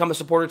button. Become a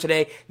supporter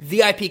today.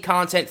 VIP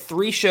content.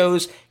 3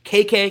 shows.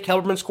 KK,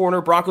 Kelberman's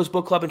Corner, Broncos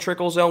Book Club, and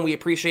Trickle Zone. We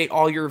appreciate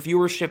all your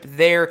viewership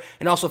there.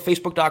 And also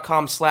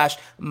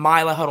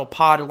facebook.com/Mile High Huddle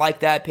Pod. Like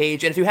that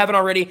page. And if you haven't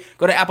already,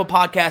 go to Apple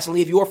Podcasts and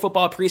leave your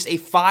football priest a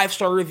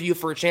 5-star review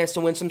for a chance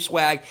to win some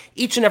swag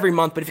each and every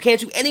month. But if you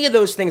can't do any of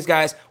those things,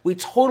 guys, we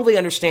totally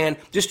understand.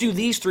 Just do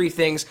these 3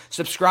 things.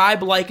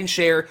 Subscribe, like, and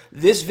share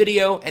this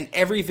video and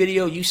every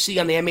video you see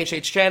on the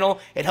MHH channel.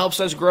 It helps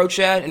us grow,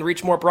 Chad, and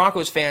reach more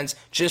Broncos fans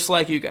just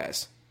like you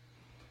guys.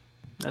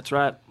 That's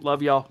right.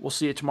 Love y'all. We'll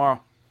see you tomorrow.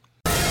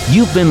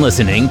 You've been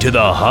listening to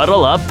the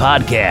Huddle Up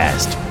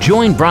Podcast.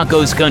 Join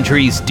Broncos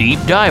Country's deep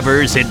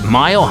divers at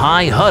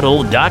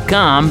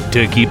milehighhuddle.com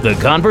to keep the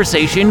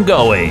conversation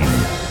going.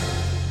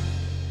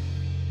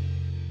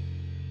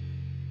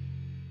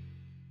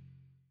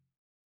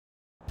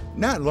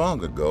 Not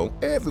long ago,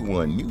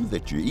 everyone knew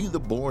that you're either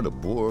born a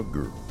boy or a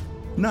girl.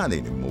 Not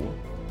anymore.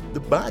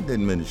 The Biden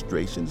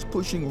administration is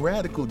pushing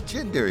radical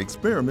gender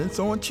experiments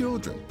on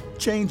children,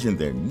 changing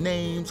their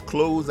names,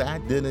 clothes,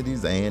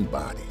 identities, and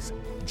bodies.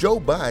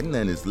 Joe Biden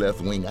and his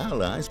left-wing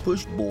allies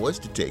push boys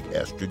to take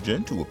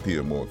estrogen to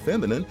appear more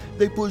feminine.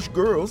 They push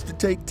girls to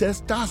take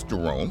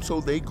testosterone so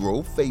they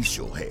grow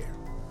facial hair.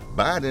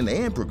 Biden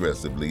and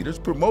progressive leaders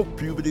promote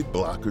puberty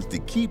blockers to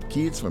keep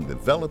kids from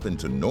developing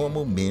to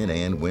normal men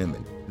and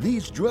women.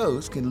 These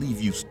drugs can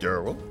leave you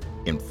sterile,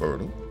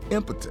 infertile,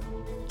 impotent.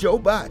 Joe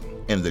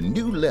Biden and the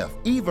new left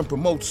even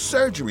promote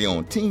surgery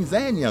on teens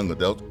and young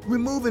adults,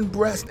 removing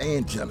breasts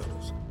and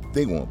genitals.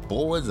 They want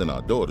boys in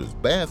our daughters'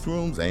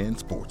 bathrooms and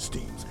sports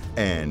teams.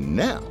 And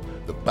now,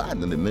 the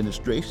Biden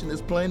administration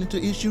is planning to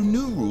issue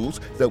new rules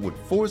that would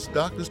force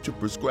doctors to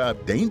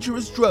prescribe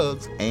dangerous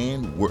drugs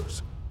and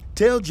worse.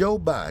 Tell Joe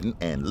Biden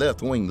and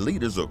left-wing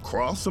leaders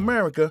across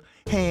America,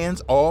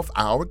 hands off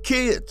our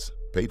kids.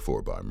 Paid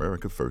for by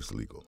America First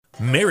Legal.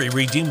 Mary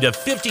redeemed a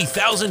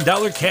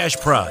 $50,000 cash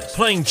prize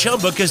playing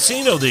Chumba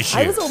Casino this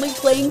year. I was only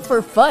playing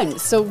for fun,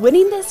 so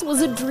winning this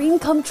was a dream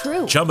come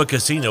true. Chumba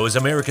Casino is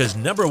America's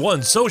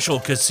 #1 social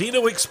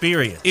casino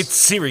experience. It's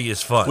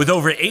serious fun. With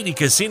over 80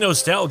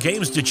 casino-style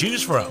games to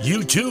choose from,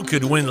 you too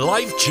could win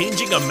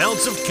life-changing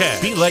amounts of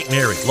cash. Be like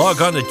Mary.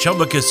 Log on to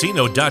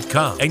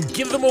ChumbaCasino.com and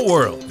give them a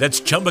whirl. That's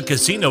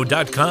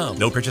ChumbaCasino.com.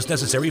 No purchase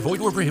necessary.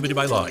 Void or prohibited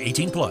by law.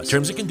 18+.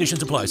 Terms and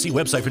conditions apply. See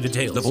website for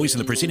details. The voice in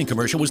the preceding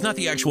commercial was not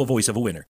the actual voice of a winner.